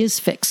 And the day is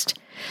fixed.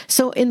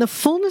 So in the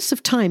fullness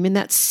of time, in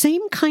that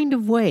same kind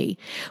of way,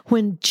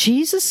 when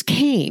Jesus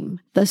came,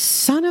 the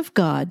Son of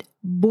God,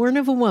 born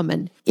of a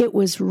woman, it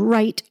was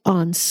right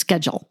on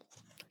schedule.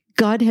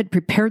 God had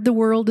prepared the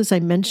world, as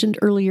I mentioned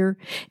earlier.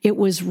 It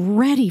was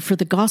ready for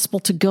the gospel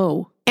to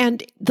go.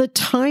 And the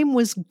time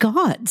was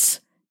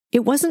God's.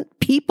 It wasn't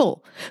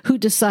people who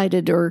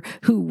decided or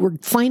who were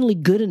finally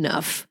good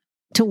enough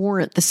to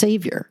warrant the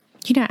Savior.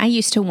 You know, I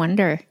used to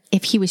wonder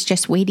if he was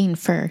just waiting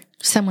for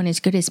someone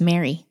as good as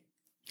Mary.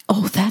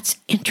 Oh, that's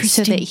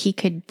interesting. So that he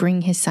could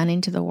bring his son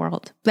into the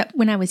world. But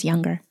when I was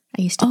younger,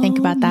 I used to think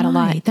about that a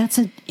lot. That's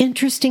an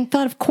interesting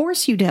thought. Of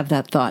course you'd have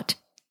that thought.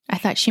 I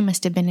thought she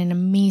must have been an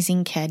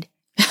amazing kid.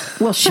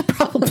 Well, she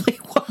probably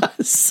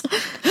was.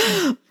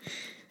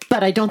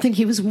 But I don't think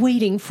he was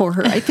waiting for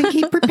her. I think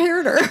he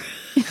prepared her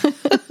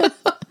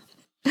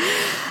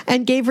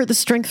and gave her the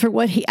strength for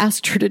what he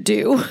asked her to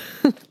do.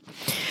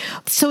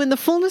 So in the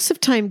fullness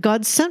of time,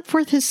 God sent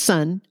forth his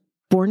son,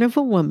 born of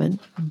a woman,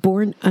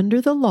 born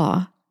under the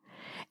law.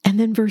 And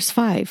then verse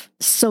 5,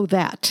 so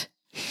that.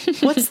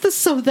 What's the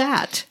so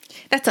that?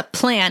 That's a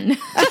plan.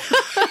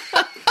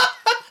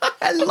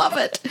 I love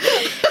it.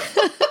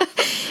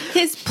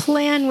 His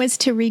plan was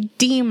to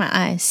redeem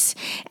us.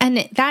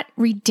 And that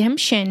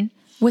redemption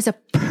was a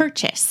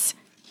purchase.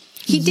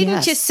 He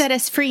didn't just set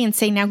us free and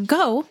say, now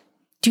go,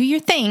 do your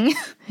thing.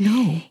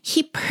 No.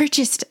 He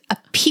purchased a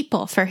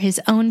people for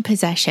his own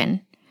possession.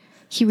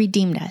 He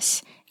redeemed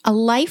us. A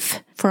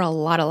life for a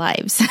lot of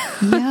lives.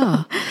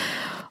 Yeah.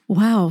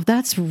 Wow,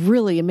 that's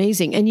really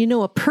amazing. And you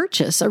know, a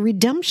purchase, a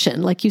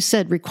redemption, like you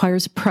said,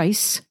 requires a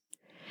price.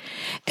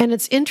 And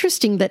it's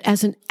interesting that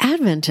as an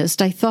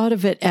Adventist, I thought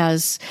of it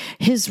as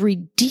his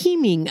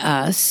redeeming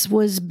us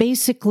was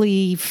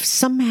basically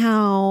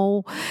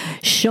somehow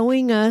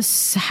showing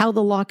us how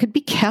the law could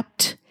be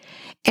kept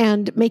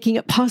and making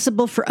it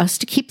possible for us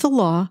to keep the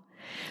law.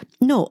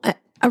 No,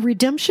 a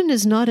redemption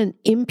is not an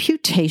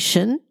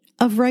imputation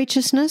of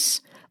righteousness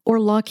or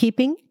law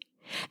keeping,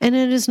 and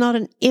it is not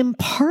an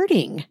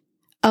imparting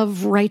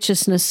of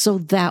righteousness so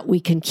that we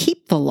can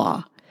keep the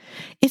law.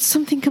 It's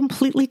something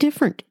completely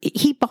different.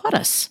 He bought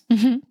us.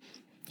 Mm-hmm.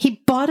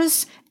 He bought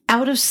us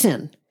out of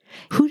sin.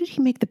 Who did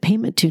he make the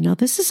payment to? Now,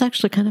 this is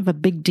actually kind of a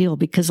big deal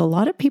because a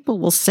lot of people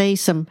will say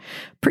some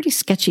pretty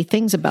sketchy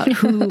things about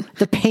who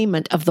the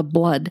payment of the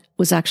blood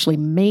was actually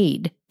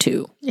made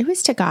to. It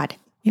was to God.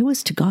 It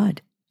was to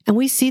God. And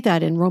we see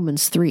that in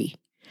Romans 3.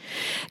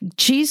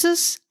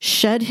 Jesus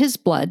shed his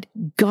blood,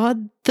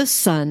 God the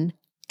Son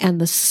and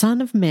the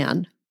Son of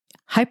Man,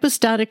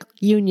 hypostatic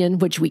union,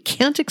 which we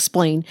can't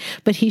explain,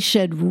 but he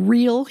shed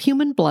real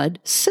human blood,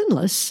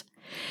 sinless,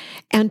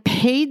 and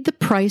paid the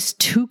price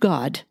to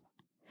God,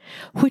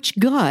 which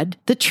God,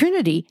 the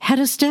Trinity, had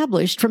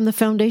established from the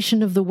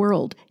foundation of the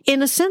world.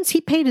 In a sense,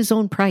 he paid his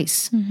own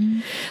price.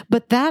 Mm-hmm.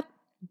 But that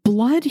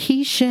blood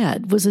he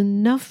shed was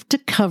enough to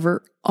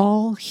cover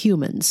all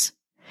humans.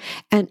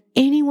 And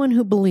anyone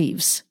who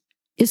believes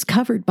is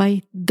covered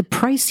by the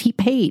price he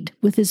paid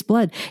with his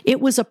blood. It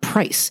was a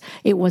price.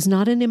 It was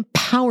not an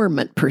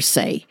empowerment per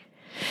se.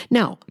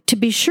 Now, to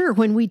be sure,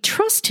 when we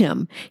trust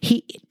him,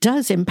 he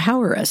does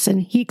empower us,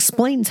 and he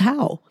explains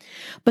how.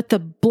 But the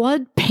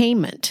blood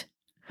payment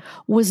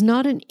was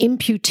not an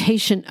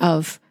imputation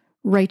of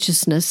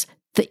righteousness.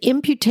 The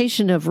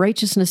imputation of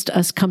righteousness to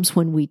us comes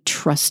when we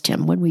trust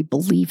him, when we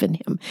believe in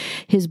him.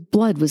 His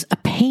blood was a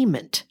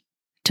payment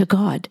to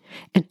God,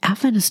 and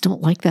Adventists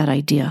don't like that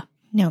idea.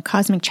 No,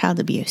 cosmic child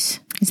abuse.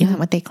 Isn't that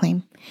what they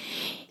claim?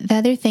 The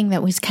other thing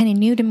that was kind of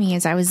new to me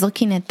as I was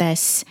looking at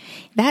this,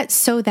 that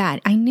so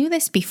that, I knew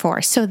this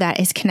before, so that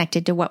is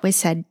connected to what was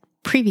said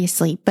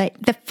previously, but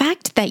the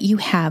fact that you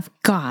have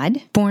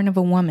God, born of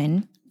a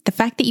woman, the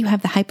fact that you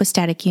have the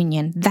hypostatic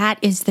union, that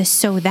is the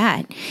so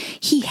that.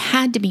 He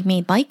had to be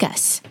made like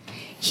us.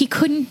 He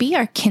couldn't be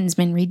our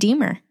kinsman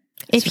redeemer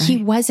if he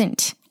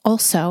wasn't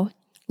also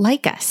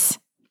like us.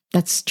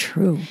 That's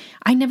true.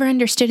 I never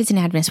understood as an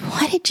Adventist,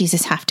 why did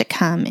Jesus have to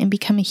come and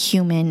become a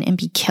human and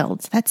be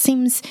killed? That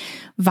seems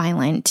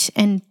violent.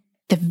 And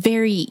the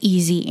very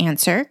easy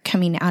answer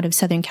coming out of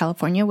Southern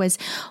California was,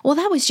 well,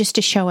 that was just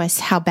to show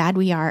us how bad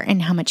we are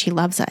and how much he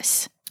loves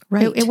us.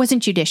 Right. It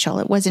wasn't judicial.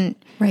 It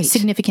wasn't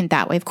significant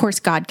that way. Of course,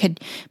 God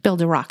could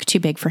build a rock too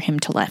big for him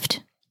to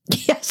lift.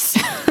 Yes.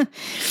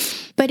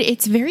 But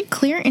it's very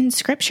clear in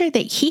Scripture that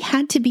he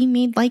had to be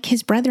made like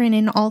his brethren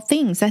in all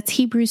things. That's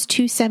Hebrews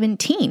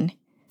 2:17.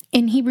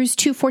 In Hebrews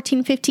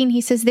 2:14-15,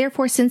 he says,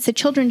 therefore, since the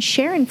children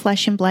share in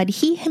flesh and blood,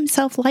 he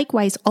himself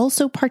likewise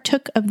also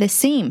partook of the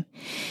same,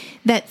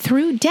 that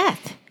through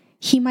death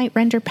he might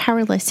render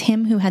powerless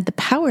him who had the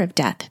power of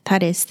death,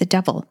 that is, the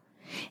devil,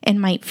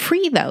 and might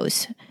free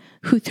those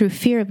who through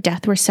fear of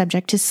death were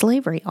subject to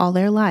slavery all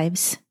their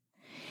lives.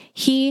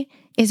 He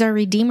is our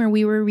Redeemer.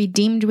 We were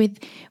redeemed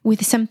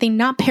with something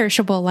not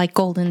perishable like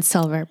gold and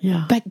silver,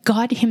 but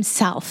God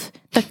himself,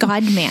 the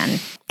God-man.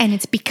 And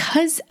it's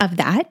because of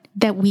that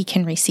we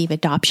can receive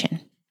adoption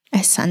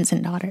as sons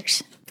and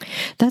daughters.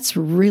 That's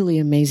really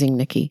amazing,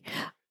 Nikki.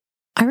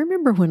 I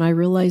remember when I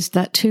realized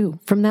that too,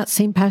 from that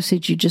same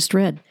passage you just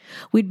read.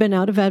 We'd been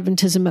out of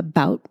Adventism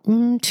about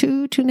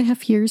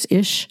 2.5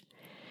 years-ish.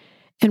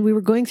 And we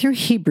were going through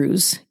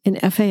Hebrews in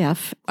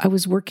FAF. I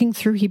was working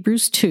through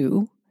Hebrews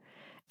 2.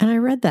 And I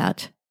read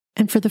that,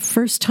 and for the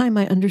first time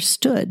I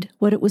understood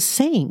what it was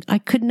saying. I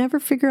could never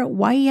figure out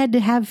why he had to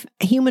have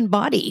a human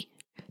body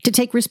to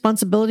take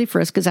responsibility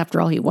for us, because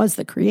after all, he was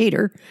the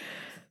creator.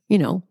 You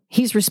know,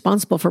 he's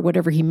responsible for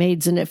whatever he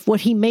made, and if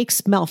what he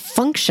makes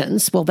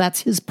malfunctions, well,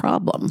 that's his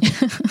problem.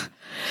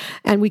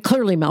 And we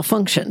clearly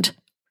malfunctioned.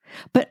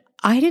 But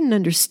I didn't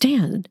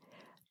understand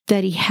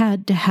that he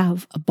had to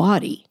have a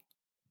body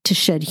to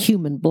shed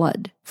human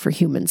blood for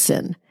human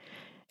sin.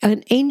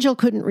 An angel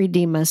couldn't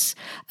redeem us.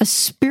 A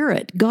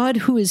spirit, God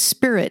who is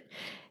spirit,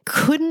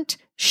 couldn't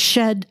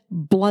shed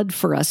blood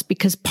for us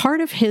because part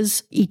of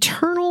his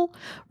eternal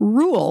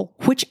rule,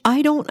 which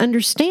I don't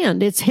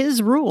understand, it's his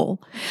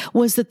rule,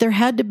 was that there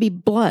had to be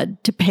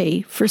blood to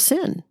pay for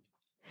sin.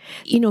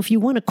 You know, if you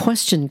want to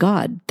question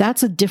God,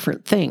 that's a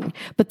different thing.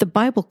 But the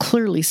Bible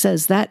clearly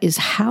says that is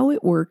how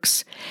it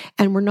works.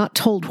 And we're not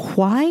told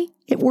why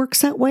it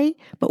works that way,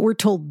 but we're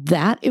told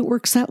that it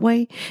works that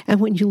way. And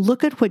when you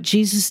look at what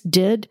Jesus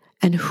did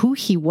and who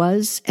he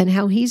was and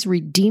how he's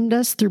redeemed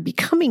us through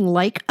becoming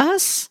like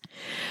us,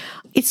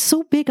 it's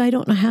so big I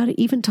don't know how to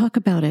even talk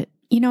about it.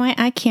 You know,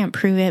 I can't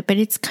prove it, but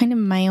it's kind of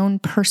my own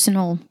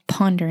personal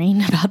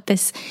pondering about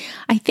this.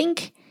 I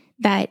think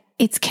that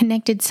it's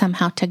connected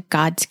somehow to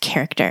God's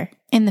character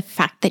and the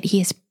fact that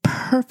he is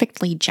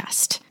perfectly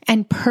just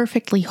and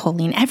perfectly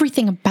holy, and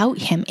everything about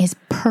him is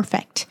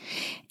perfect.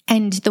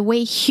 And the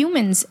way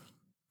humans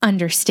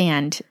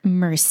understand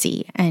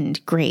mercy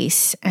and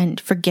grace and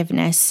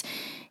forgiveness,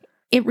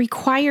 it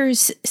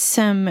requires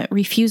some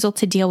refusal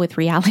to deal with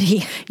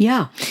reality.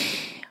 Yeah.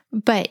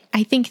 But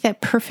I think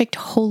that perfect,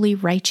 holy,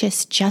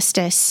 righteous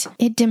justice,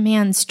 it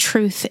demands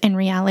truth and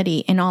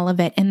reality in all of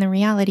it. And the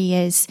reality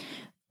is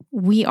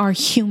we are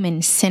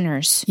human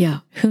sinners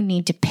who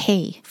need to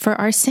pay for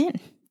our sin.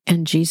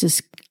 And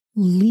Jesus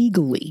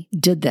legally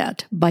did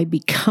that by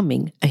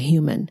becoming a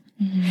human.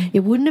 Mm-hmm. It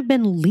wouldn't have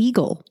been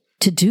legal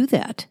to do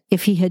that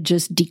if he had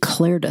just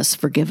declared us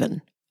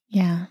forgiven.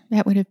 Yeah,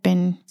 that would have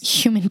been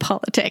human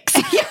politics.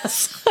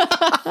 Yes.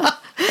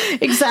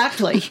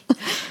 Exactly.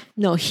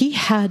 No, he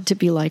had to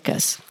be like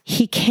us.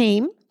 He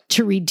came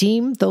to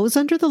redeem those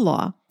under the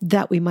law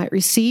that we might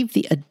receive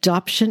the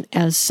adoption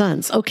as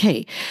sons.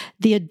 Okay,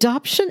 the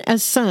adoption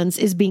as sons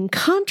is being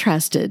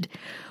contrasted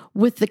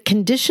with the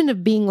condition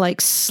of being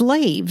like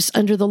slaves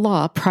under the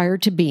law prior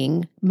to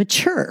being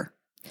mature.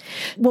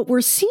 What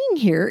we're seeing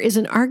here is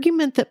an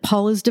argument that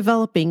Paul is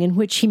developing in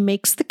which he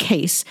makes the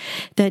case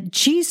that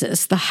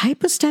Jesus, the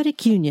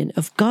hypostatic union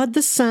of God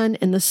the Son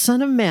and the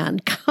Son of Man,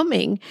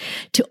 coming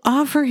to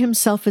offer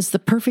himself as the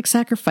perfect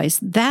sacrifice,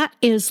 that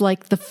is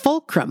like the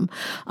fulcrum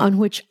on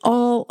which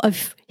all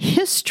of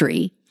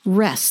history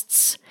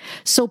rests.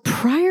 So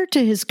prior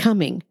to his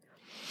coming,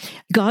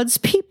 God's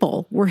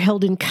people were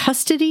held in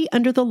custody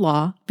under the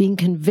law, being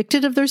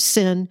convicted of their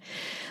sin,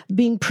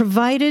 being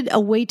provided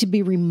a way to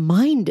be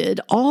reminded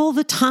all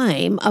the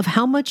time of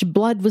how much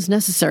blood was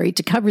necessary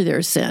to cover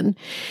their sin,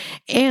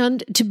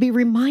 and to be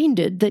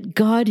reminded that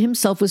God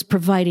himself was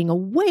providing a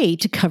way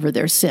to cover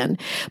their sin.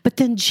 But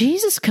then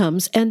Jesus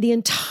comes and the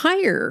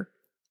entire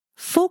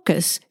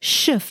focus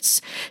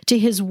shifts to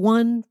his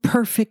one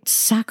perfect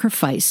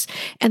sacrifice.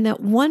 And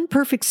that one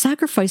perfect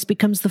sacrifice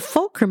becomes the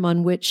fulcrum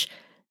on which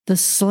the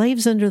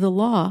slaves under the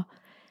law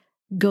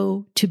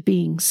go to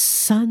being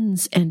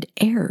sons and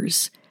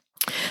heirs.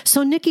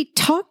 So, Nikki,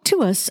 talk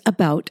to us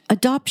about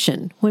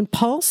adoption. When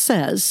Paul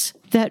says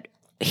that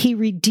he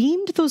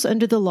redeemed those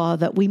under the law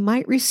that we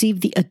might receive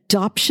the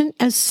adoption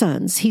as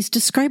sons, he's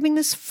describing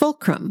this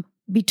fulcrum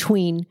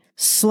between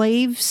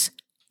slaves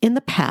in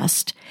the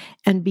past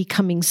and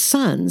becoming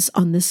sons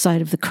on this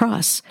side of the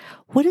cross.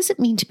 What does it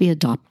mean to be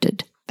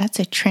adopted? That's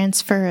a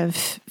transfer of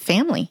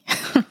family.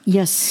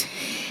 Yes.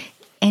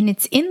 And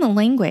it's in the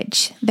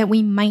language that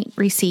we might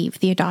receive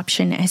the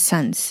adoption as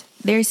sons.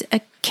 There's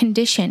a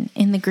condition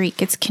in the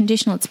Greek. It's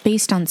conditional. It's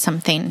based on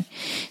something.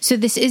 So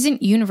this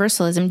isn't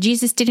universalism.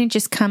 Jesus didn't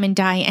just come and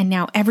die and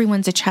now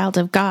everyone's a child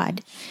of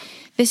God.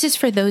 This is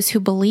for those who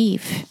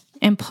believe.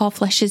 And Paul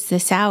fleshes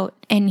this out.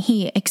 And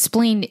he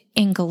explained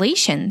in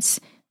Galatians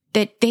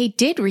that they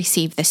did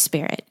receive the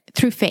Spirit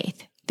through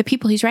faith. The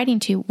people he's writing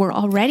to were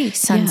already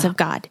sons of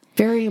God.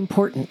 Very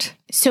important.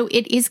 So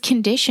it is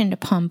conditioned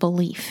upon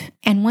belief.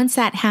 And once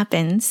that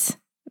happens,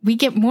 we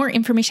get more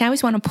information. I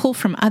always want to pull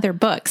from other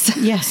books.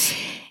 Yes.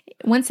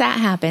 Once that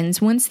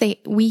happens,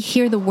 we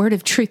hear the word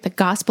of truth, the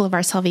gospel of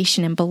our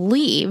salvation, and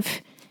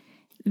believe,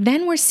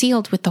 then we're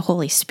sealed with the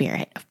Holy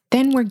Spirit.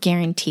 Then we're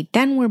guaranteed.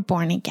 Then we're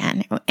born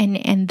again.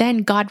 And then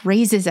God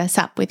raises us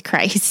up with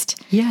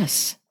Christ.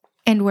 Yes.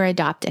 And we're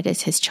adopted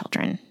as his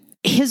children.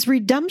 His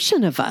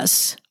redemption of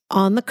us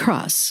on the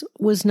cross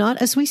was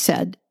not, as we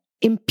said,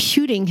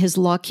 imputing his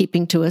law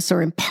keeping to us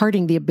or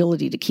imparting the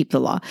ability to keep the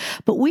law,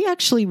 but we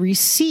actually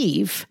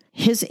receive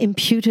his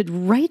imputed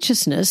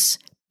righteousness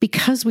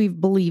because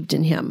we've believed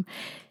in him.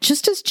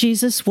 Just as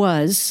Jesus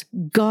was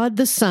God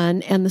the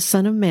Son and the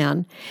Son of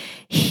Man,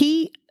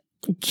 he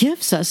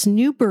gives us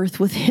new birth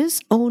with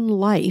his own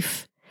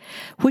life,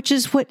 which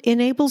is what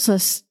enables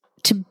us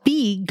to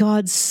be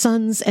God's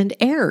sons and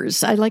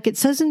heirs. Like it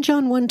says in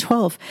John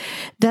 1:12,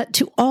 that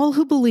to all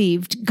who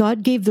believed,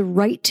 God gave the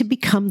right to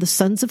become the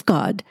sons of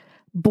God,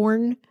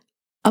 born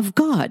of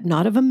God,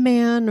 not of a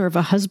man or of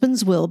a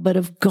husband's will, but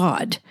of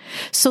God.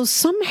 So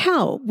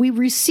somehow we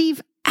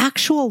receive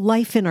actual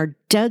life in our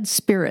dead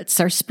spirits,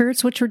 our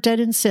spirits which were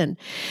dead in sin.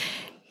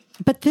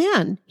 But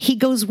then he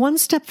goes one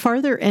step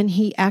farther and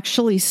he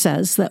actually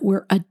says that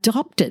we're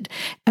adopted.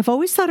 I've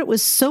always thought it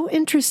was so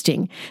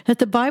interesting that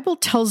the Bible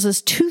tells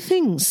us two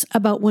things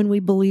about when we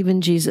believe in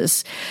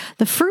Jesus.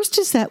 The first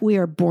is that we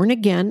are born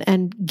again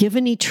and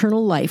given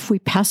eternal life. We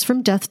pass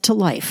from death to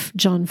life,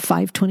 John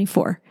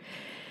 5:24.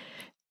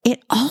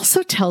 It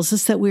also tells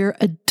us that we are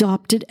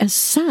adopted as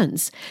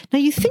sons. Now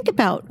you think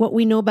about what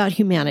we know about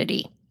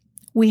humanity.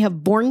 We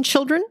have born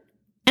children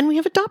and we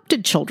have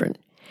adopted children.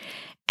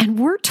 And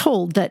we're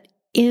told that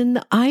in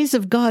the eyes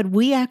of God,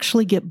 we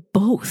actually get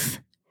both.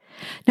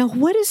 Now,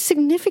 what is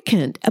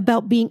significant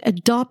about being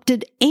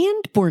adopted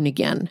and born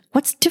again?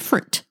 What's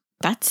different?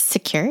 That's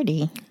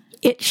security.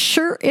 It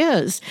sure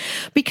is,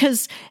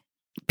 because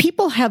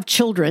people have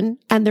children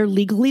and they're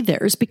legally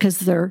theirs because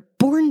they're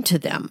born to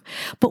them.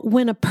 But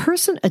when a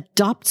person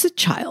adopts a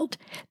child,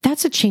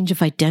 that's a change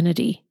of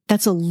identity.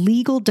 That's a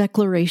legal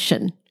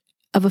declaration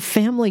of a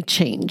family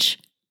change.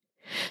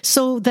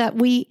 So that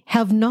we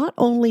have not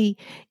only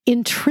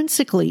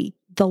intrinsically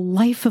the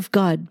life of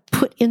God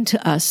put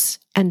into us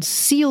and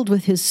sealed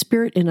with his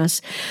Spirit in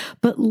us,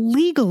 but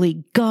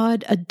legally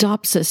God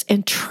adopts us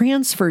and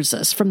transfers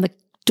us from the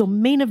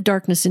domain of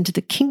darkness into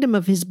the kingdom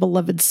of his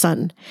beloved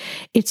Son.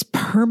 It's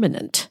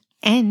permanent.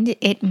 And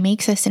it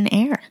makes us an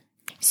heir.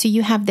 So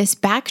you have this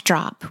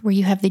backdrop where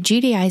you have the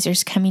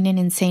Judaizers coming in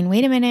and saying,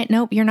 wait a minute,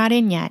 nope, you're not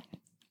in yet.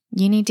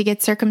 You need to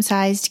get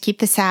circumcised, keep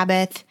the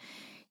Sabbath.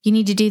 You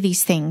need to do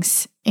these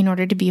things in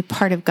order to be a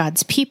part of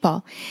God's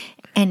people.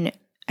 And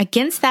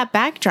against that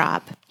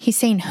backdrop, he's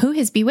saying, who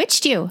has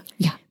bewitched you?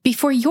 Yeah.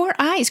 Before your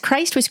eyes,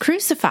 Christ was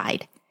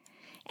crucified.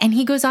 And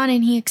he goes on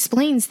and he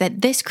explains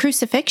that this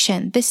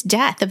crucifixion, this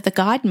death of the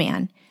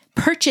God-man,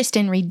 purchased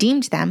and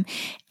redeemed them,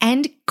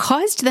 and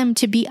caused them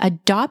to be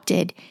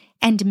adopted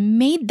and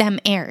made them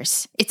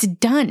heirs. It's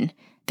done.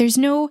 There's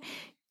no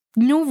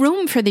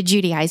room for the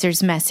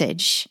Judaizers'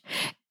 message.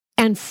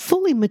 And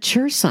fully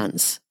mature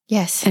sons.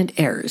 Yes. And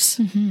heirs.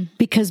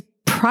 Because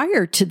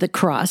prior to the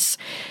cross,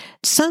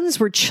 sons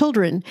were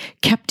children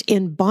kept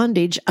in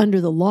bondage under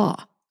the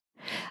law.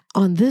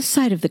 On this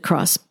side of the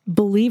cross,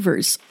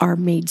 believers are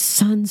made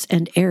sons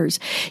and heirs.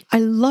 I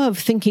love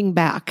thinking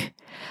back.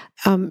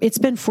 It's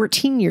been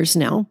 14 years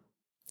now,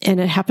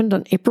 and it happened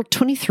on April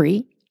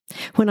 23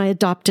 when I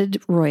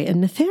adopted Roy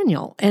and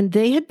Nathaniel. And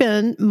they had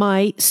been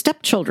my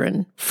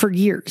stepchildren for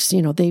years.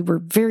 You know, they were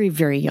very,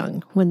 very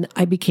young when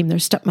I became their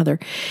stepmother.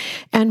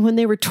 And when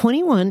they were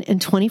 21 and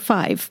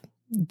 25,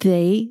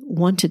 they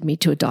wanted me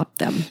to adopt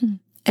them.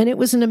 And it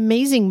was an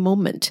amazing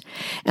moment.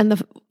 And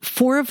the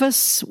four of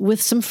us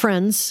with some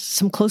friends,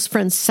 some close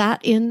friends, sat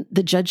in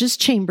the judge's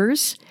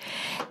chambers,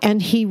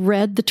 and he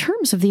read the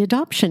terms of the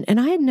adoption. And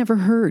I had never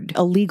heard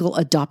a legal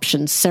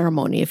adoption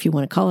ceremony, if you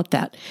want to call it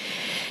that.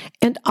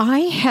 And I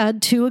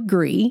had to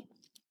agree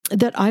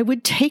that I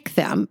would take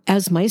them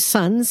as my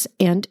sons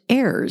and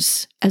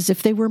heirs, as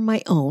if they were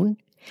my own.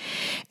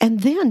 And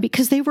then,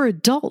 because they were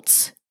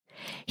adults,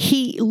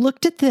 he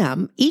looked at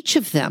them, each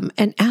of them,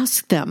 and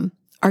asked them,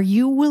 are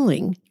you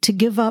willing to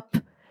give up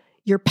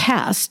your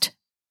past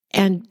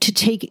and to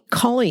take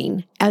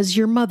Colleen as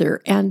your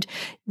mother and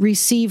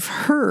receive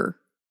her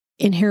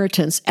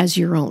inheritance as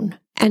your own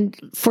and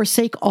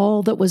forsake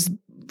all that was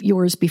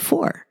yours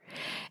before?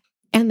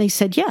 And they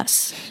said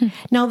yes.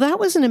 Now, that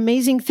was an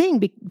amazing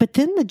thing. But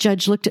then the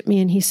judge looked at me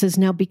and he says,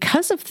 now,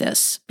 because of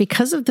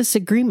this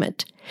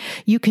agreement,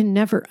 you can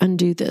never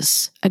undo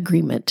this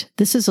agreement.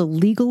 This is a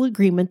legal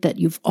agreement that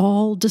you've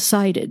all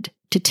decided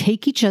to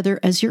take each other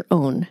as your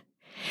own.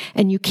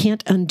 And you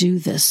can't undo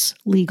this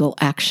legal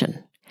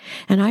action.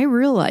 And I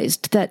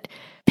realized that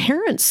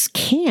parents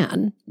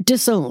can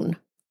disown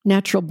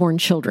natural-born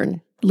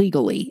children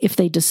legally if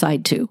they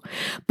decide to.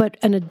 But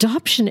an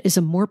adoption is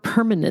a more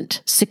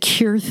permanent,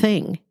 secure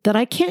thing that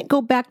I can't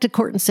go back to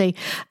court and say,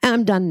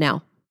 I'm done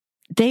now.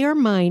 They are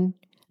mine.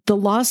 The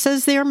law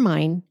says they are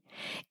mine.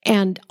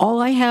 And all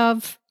I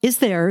have is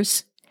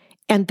theirs.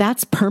 And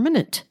that's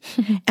permanent.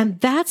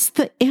 And that's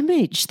the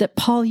image that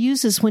Paul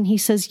uses when he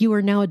says you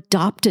are now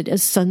adopted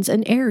as sons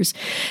and heirs.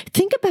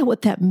 Think about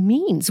what that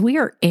means. We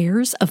are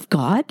heirs of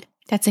God.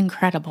 That's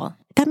incredible.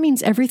 That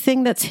means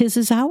everything that's his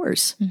is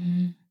ours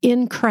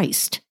in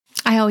Christ.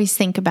 I always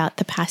think about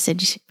the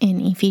passage in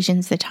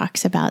Ephesians that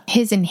talks about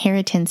his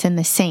inheritance in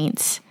the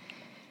saints.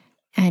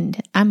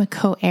 And I'm a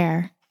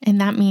co-heir. And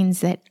that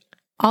means that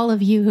all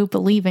of you who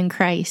believe in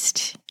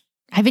Christ,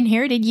 I've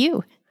inherited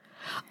you.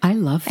 I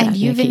love that, and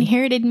you've Nikki.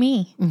 inherited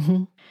me.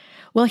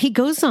 Well, he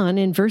goes on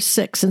in verse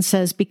 6 and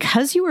says,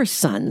 because you are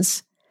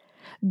sons,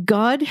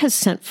 God has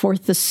sent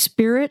forth the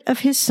Spirit of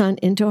his Son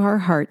into our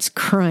hearts,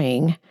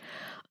 crying,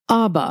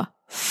 Abba,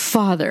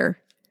 Father.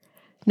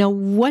 Now,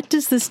 what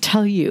does this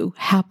tell you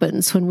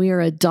happens when we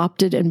are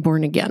adopted and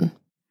born again?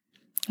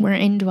 We're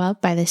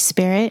indwelt by the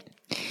Spirit,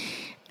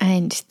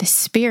 and the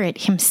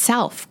Spirit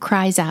himself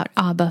cries out,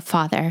 Abba,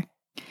 Father.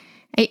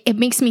 It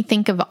makes me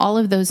think of all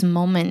of those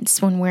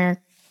moments when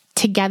we're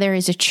together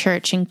as a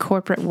church in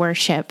corporate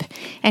worship,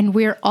 and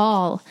we're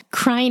all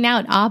crying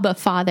out, Abba,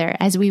 Father,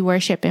 as we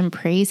worship and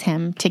praise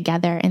him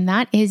together. And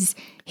that is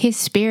his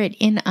Spirit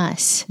in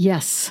us.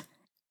 Yes.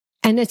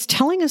 And it's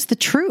telling us the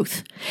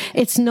truth.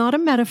 It's not a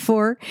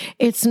metaphor.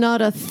 It's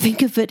not a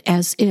think of it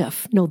as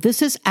if. No,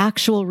 this is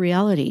actual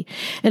reality.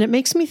 And it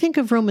makes me think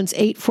of Romans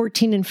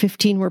 8:14 and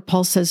 15, where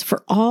Paul says,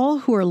 for all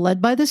who are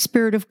led by the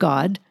Spirit of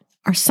God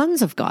are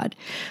sons of God.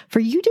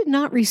 For you did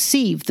not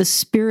receive the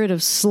spirit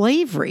of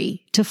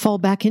slavery to fall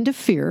back into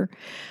fear,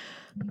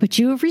 but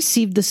you have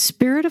received the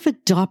spirit of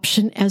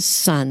adoption as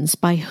sons,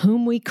 by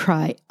whom we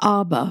cry,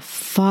 Abba,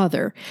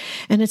 Father.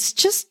 And it's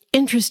just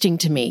interesting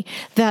to me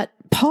that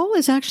Paul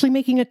is actually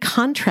making a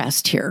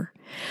contrast here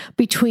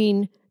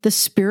between the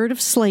spirit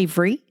of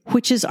slavery,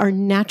 which is our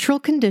natural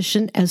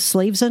condition as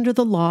slaves under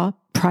the law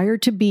prior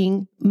to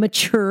being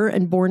mature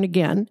and born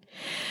again,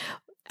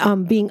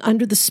 being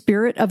under the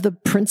spirit of the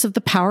prince of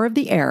the power of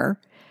the air.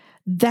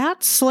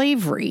 That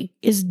slavery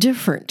is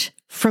different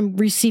from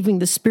receiving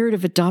the spirit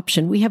of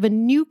adoption. We have a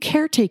new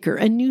caretaker,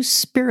 a new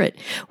spirit.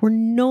 We're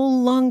no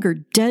longer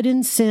dead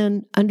in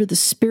sin under the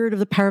spirit of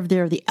the power of the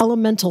air, the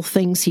elemental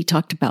things he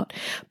talked about.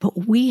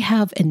 But we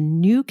have a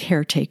new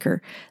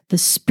caretaker, the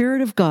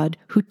Spirit of God,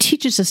 who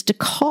teaches us to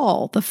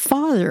call the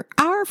Father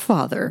our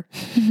Father.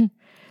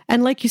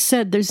 And like you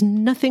said, there's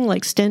nothing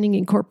like standing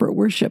in corporate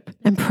worship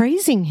and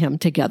praising him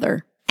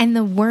together. And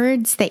the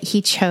words that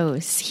he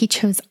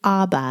chose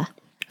Abba,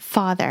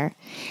 Father.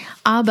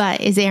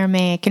 Abba is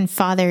Aramaic and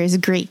Father is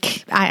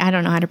Greek. I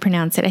don't know how to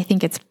pronounce it. I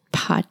think it's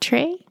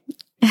patre.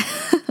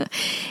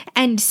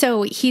 And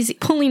so he's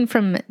pulling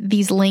from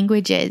these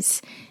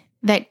languages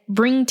that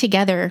bring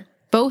together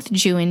both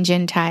Jew and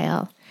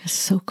Gentile. That's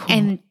so cool.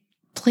 And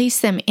place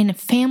them in a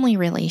family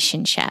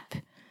relationship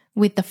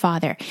with the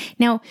Father.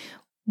 Now,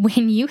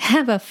 when you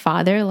have a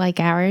father like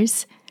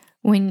ours,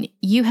 When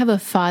you have a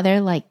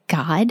father like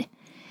God,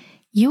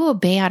 you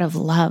obey out of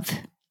love.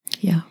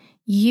 Yeah.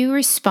 You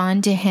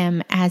respond to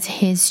him as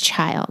his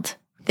child.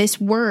 This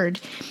word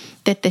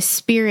that the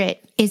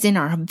Spirit is in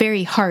our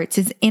very hearts,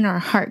 is in our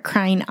heart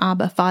crying,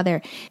 Abba,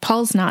 Father.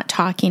 Paul's not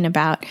talking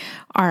about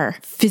our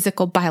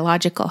physical,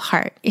 biological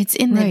heart. It's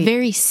in the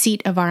very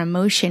seat of our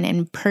emotion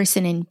and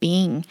person and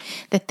being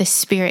that the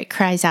Spirit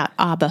cries out,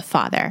 Abba,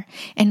 Father.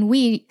 And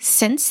we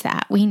sense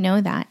that. We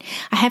know that.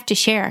 I have to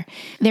share,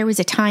 there was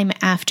a time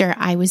after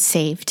I was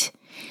saved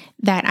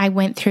that I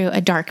went through a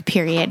dark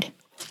period.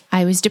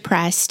 I was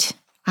depressed.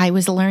 I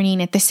was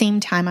learning at the same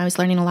time, I was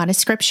learning a lot of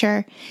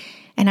scripture,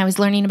 and I was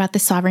learning about the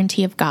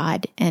sovereignty of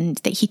God and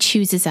that he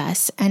chooses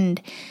us.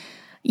 And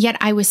yet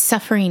I was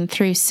suffering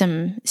through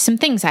some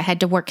things I had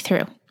to work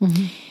through.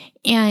 Mm-hmm.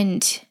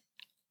 And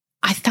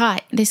I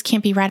thought, this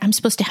can't be right. I'm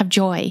supposed to have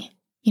joy.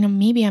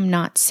 Maybe I'm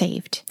not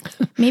saved.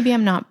 Maybe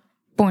I'm not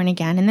born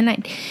again. And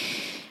then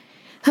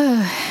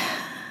I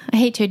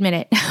hate to admit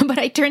it, but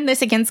I turned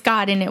this against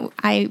God, and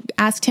I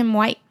asked him,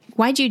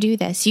 why'd you do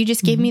this? You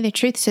just gave me the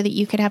truth so that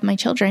you could have my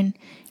children.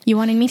 You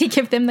wanted me to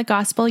give them the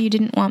gospel. You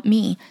didn't want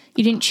me.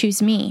 You didn't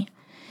choose me.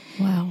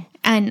 Wow.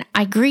 And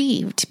I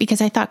grieved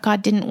because I thought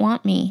God didn't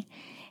want me.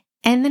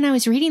 And then I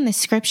was reading the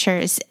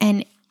scriptures,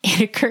 and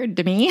it occurred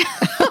to me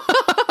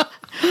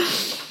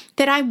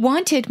that I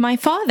wanted my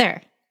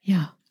father.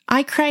 Yeah.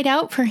 I cried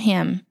out for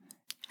him,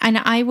 and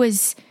I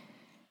was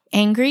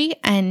angry,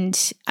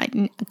 and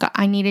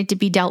I needed to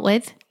be dealt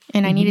with,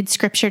 and I needed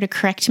scripture to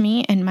correct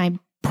me and my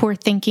poor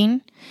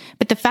thinking.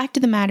 But the fact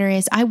of the matter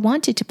is, I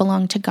wanted to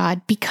belong to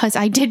God because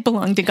I did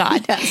belong to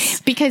God,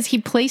 because he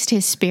placed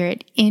his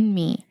Spirit in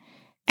me.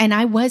 And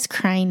I was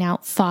crying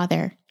out,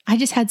 Father. I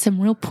just had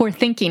some real poor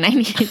thinking I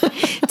needed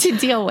to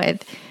deal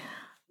with.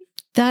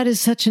 That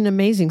is such an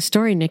amazing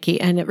story, Nikki.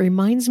 And it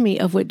reminds me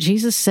of what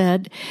Jesus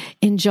said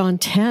in John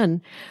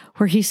 10,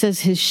 where he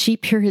says his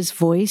sheep hear his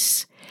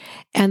voice,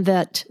 and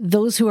that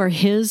those who are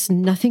his,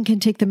 nothing can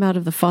take them out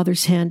of the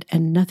Father's hand,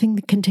 and nothing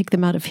can take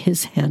them out of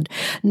his hand.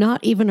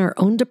 Not even our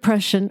own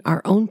depression,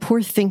 our own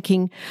poor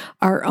thinking,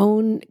 our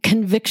own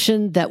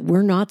conviction that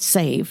we're not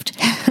saved.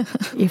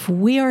 If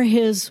we are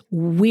his,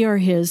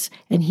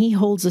 and he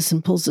holds us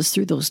and pulls us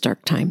through those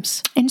dark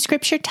times. And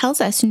scripture tells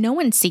us no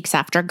one seeks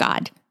after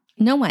God.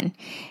 No one.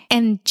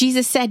 And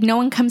Jesus said, no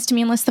one comes to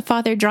me unless the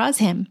Father draws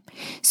him.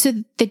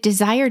 So the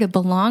desire to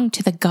belong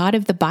to the God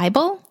of the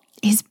Bible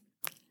is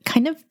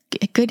kind of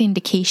a good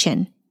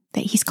indication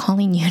that he's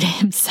calling you to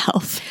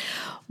himself.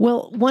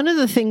 Well, one of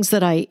the things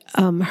that I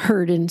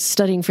heard in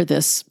studying for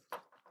this,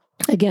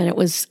 again, it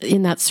was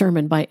in that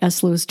sermon by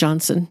S. Lewis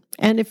Johnson.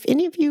 And if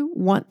any of you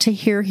want to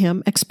hear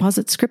him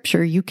exposit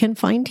scripture, you can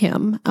find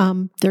him.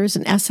 There is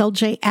an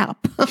SLJ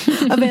app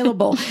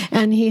available,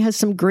 and he has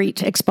some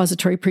great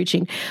expository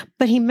preaching.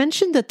 But he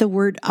mentioned that the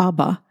word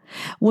Abba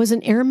was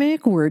an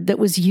Aramaic word that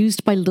was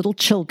used by little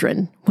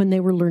children when they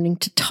were learning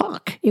to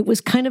talk. It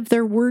was kind of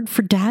their word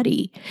for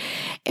daddy.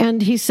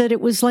 And he said it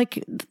was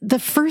like the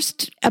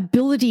first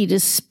ability to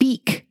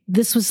speak.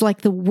 This was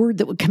like the word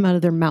that would come out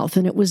of their mouth,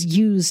 and it was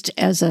used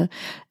as a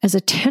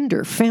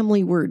tender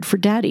family word for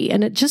daddy.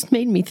 And it just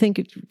made me think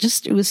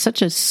it was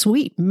such a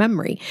sweet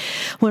memory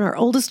when our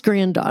oldest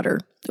granddaughter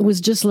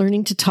was just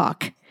learning to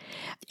talk.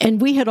 And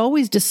we had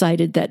always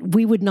decided that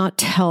we would not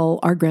tell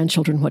our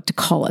grandchildren what to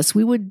call us.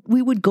 We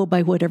would go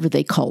by whatever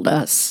they called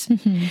us,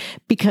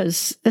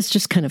 because that's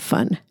just kind of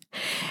fun.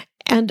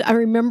 And I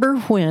remember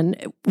when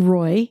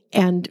Roy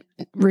and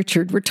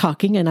Richard were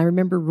talking, and I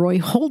remember Roy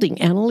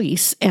holding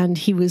Annalise, and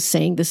he was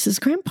saying, "This is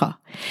Grandpa."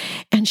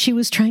 And she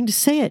was trying to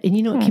say it. And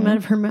you know what came out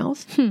of her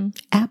mouth?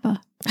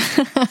 Abba.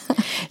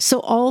 So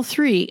all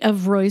three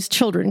of Roy's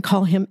children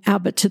call him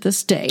Abba to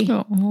this day.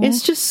 Aww.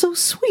 It's just so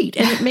sweet.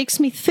 And it makes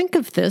me think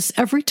of this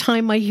every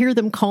time I hear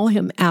them call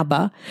him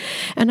Abba.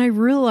 And I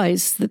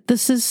realize that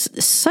this is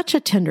such a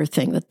tender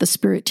thing that the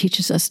Spirit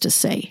teaches us to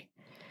say.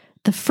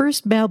 The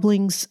first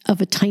babblings of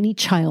a tiny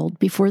child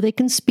before they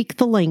can speak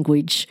the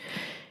language,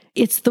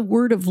 it's the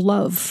word of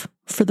love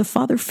for the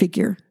father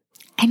figure.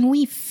 And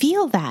we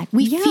feel that.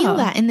 We feel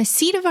that in the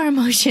seat of our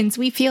emotions.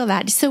 We feel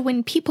that. So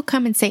when people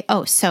come and say,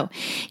 "Oh, so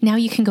now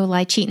you can go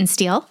lie, cheat, and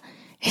steal,"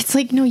 it's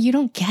like, no, you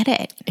don't get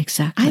it.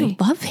 Exactly. I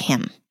love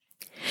him.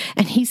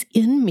 And he's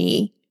in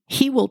me.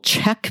 He will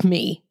check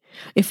me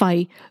if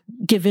I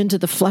give in to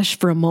the flesh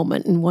for a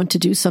moment and want to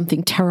do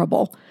something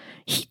terrible.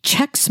 He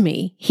checks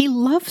me. He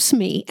loves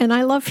me, and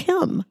I love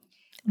him.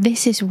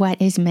 This is what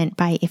is meant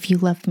by, if you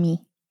love me,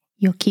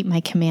 you'll keep my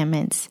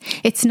commandments.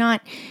 It's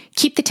not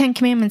keep the 10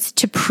 commandments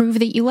to prove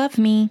that you love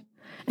me.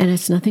 And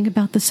it's nothing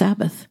about the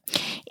Sabbath.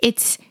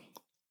 It's,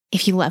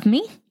 if you love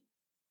me,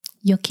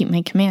 you'll keep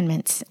my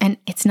commandments. And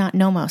it's not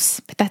nomos,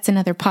 but that's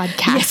another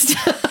podcast.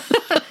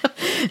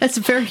 Yes. That's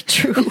very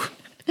true.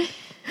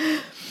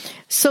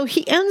 So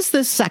he ends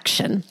this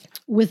section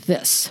with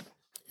this: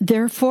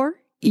 "Therefore,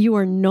 you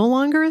are no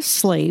longer a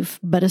slave,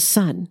 but a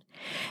son.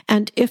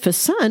 And if a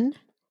son,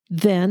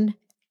 then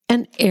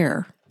an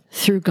heir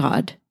through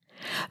God."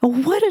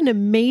 What an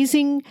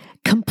amazing,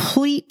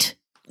 complete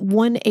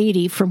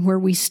 180 from where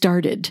we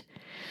started.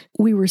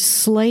 we were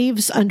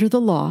slaves under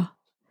the law,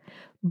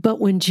 but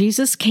when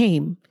Jesus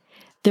came,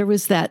 there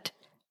was that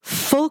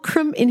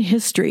fulcrum in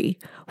history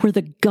where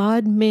the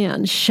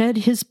God-man shed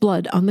his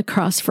blood on the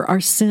cross for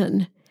our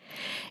sin.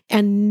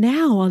 And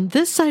now on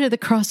this side of the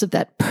cross of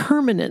that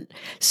permanent,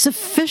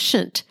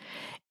 sufficient,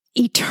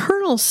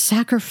 eternal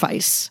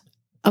sacrifice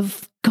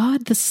of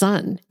God the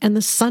Son and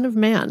the Son of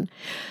Man,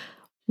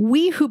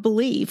 we who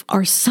believe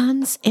are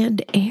sons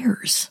and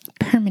heirs.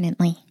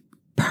 Permanently.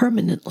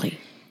 Permanently.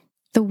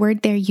 The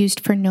word there used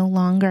for no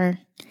longer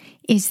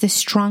is the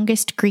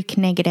strongest Greek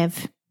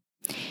negative.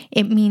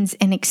 It means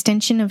an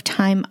extension of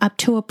time up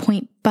to a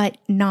point, but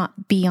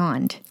not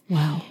beyond.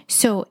 Wow.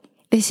 So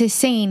this is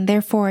saying,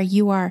 therefore,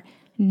 you are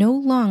no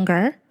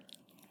longer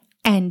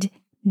and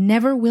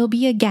never will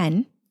be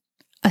again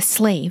a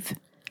slave,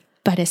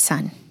 but a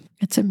son.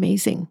 It's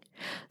amazing.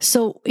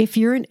 So if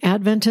you're an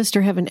Adventist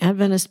or have an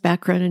Adventist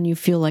background and you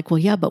feel like, well,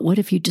 yeah, but what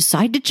if you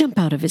decide to jump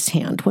out of his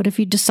hand? What if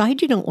you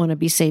decide you don't want to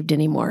be saved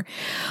anymore?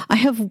 I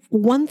have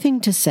one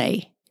thing to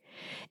say.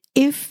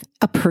 If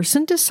a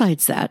person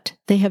decides that,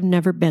 they have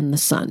never been the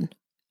son.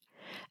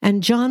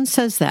 And John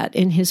says that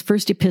in his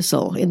first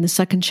epistle in the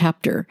 2nd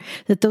chapter,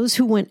 that those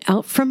who went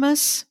out from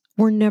us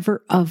were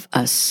never of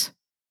us.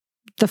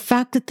 The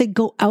fact that they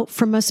go out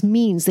from us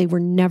means they were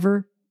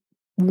never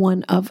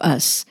one of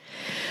us.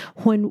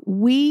 When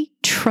we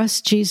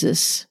trust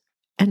Jesus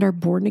and are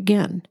born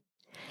again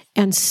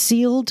and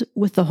sealed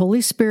with the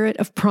Holy Spirit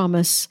of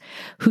promise,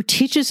 who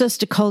teaches us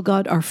to call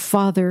God our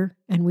Father,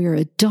 and we are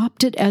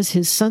adopted as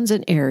his sons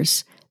and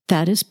heirs,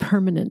 that is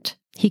permanent.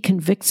 He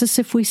convicts us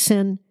if we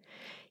sin.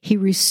 He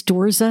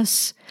restores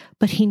us,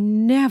 but he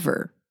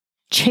never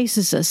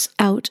chases us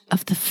out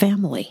of the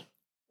family.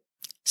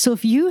 So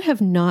if you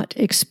have not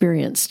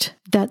experienced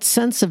that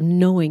sense of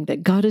knowing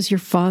that God is your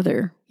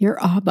Father,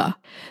 your Abba,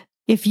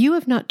 if you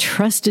have not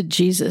trusted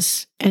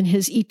Jesus and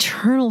his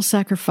eternal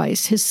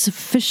sacrifice, his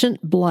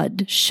sufficient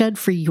blood shed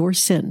for your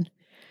sin,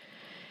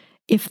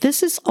 if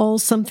this is all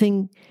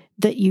something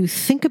that you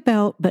think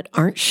about but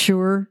aren't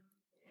sure,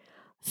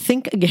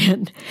 think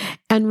again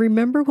and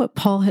remember what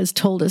Paul has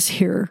told us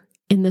here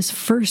in this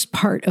first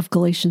part of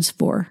Galatians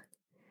 4.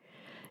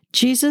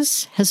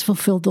 Jesus has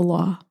fulfilled the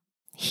law.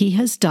 He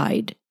has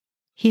died.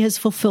 He has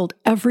fulfilled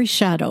every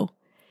shadow.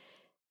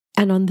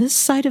 And on this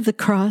side of the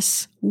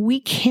cross, we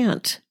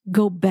can't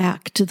go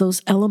back to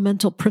those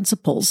elemental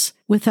principles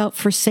without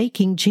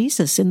forsaking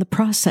Jesus in the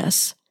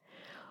process.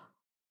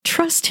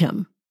 Trust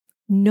him.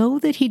 Know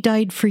that he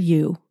died for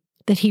you,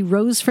 that he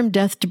rose from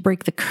death to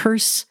break the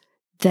curse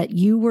that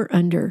you were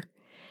under.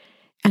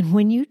 And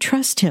when you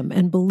trust him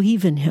and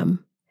believe in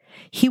him,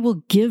 he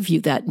will give you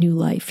that new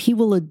life. He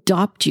will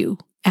adopt you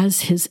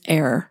as his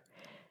heir,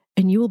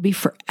 and you will be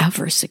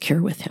forever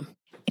secure with him.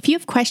 If you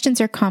have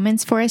questions or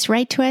comments for us,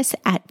 write to us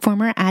at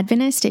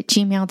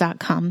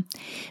formeradventist@gmail.com.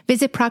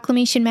 Visit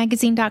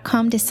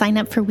proclamationmagazine.com to sign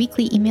up for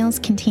weekly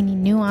emails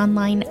containing new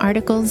online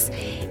articles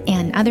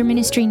and other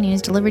ministry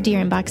news delivered to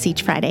your inbox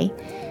each Friday.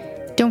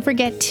 Don't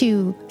forget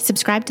to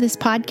subscribe to this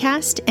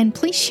podcast and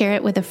please share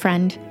it with a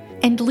friend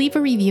and leave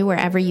a review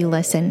wherever you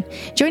listen.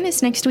 Join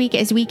us next week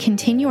as we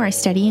continue our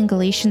study in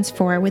Galatians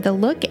 4 with a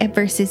look at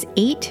verses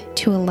 8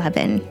 to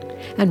 11.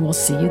 And we'll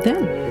see you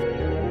then.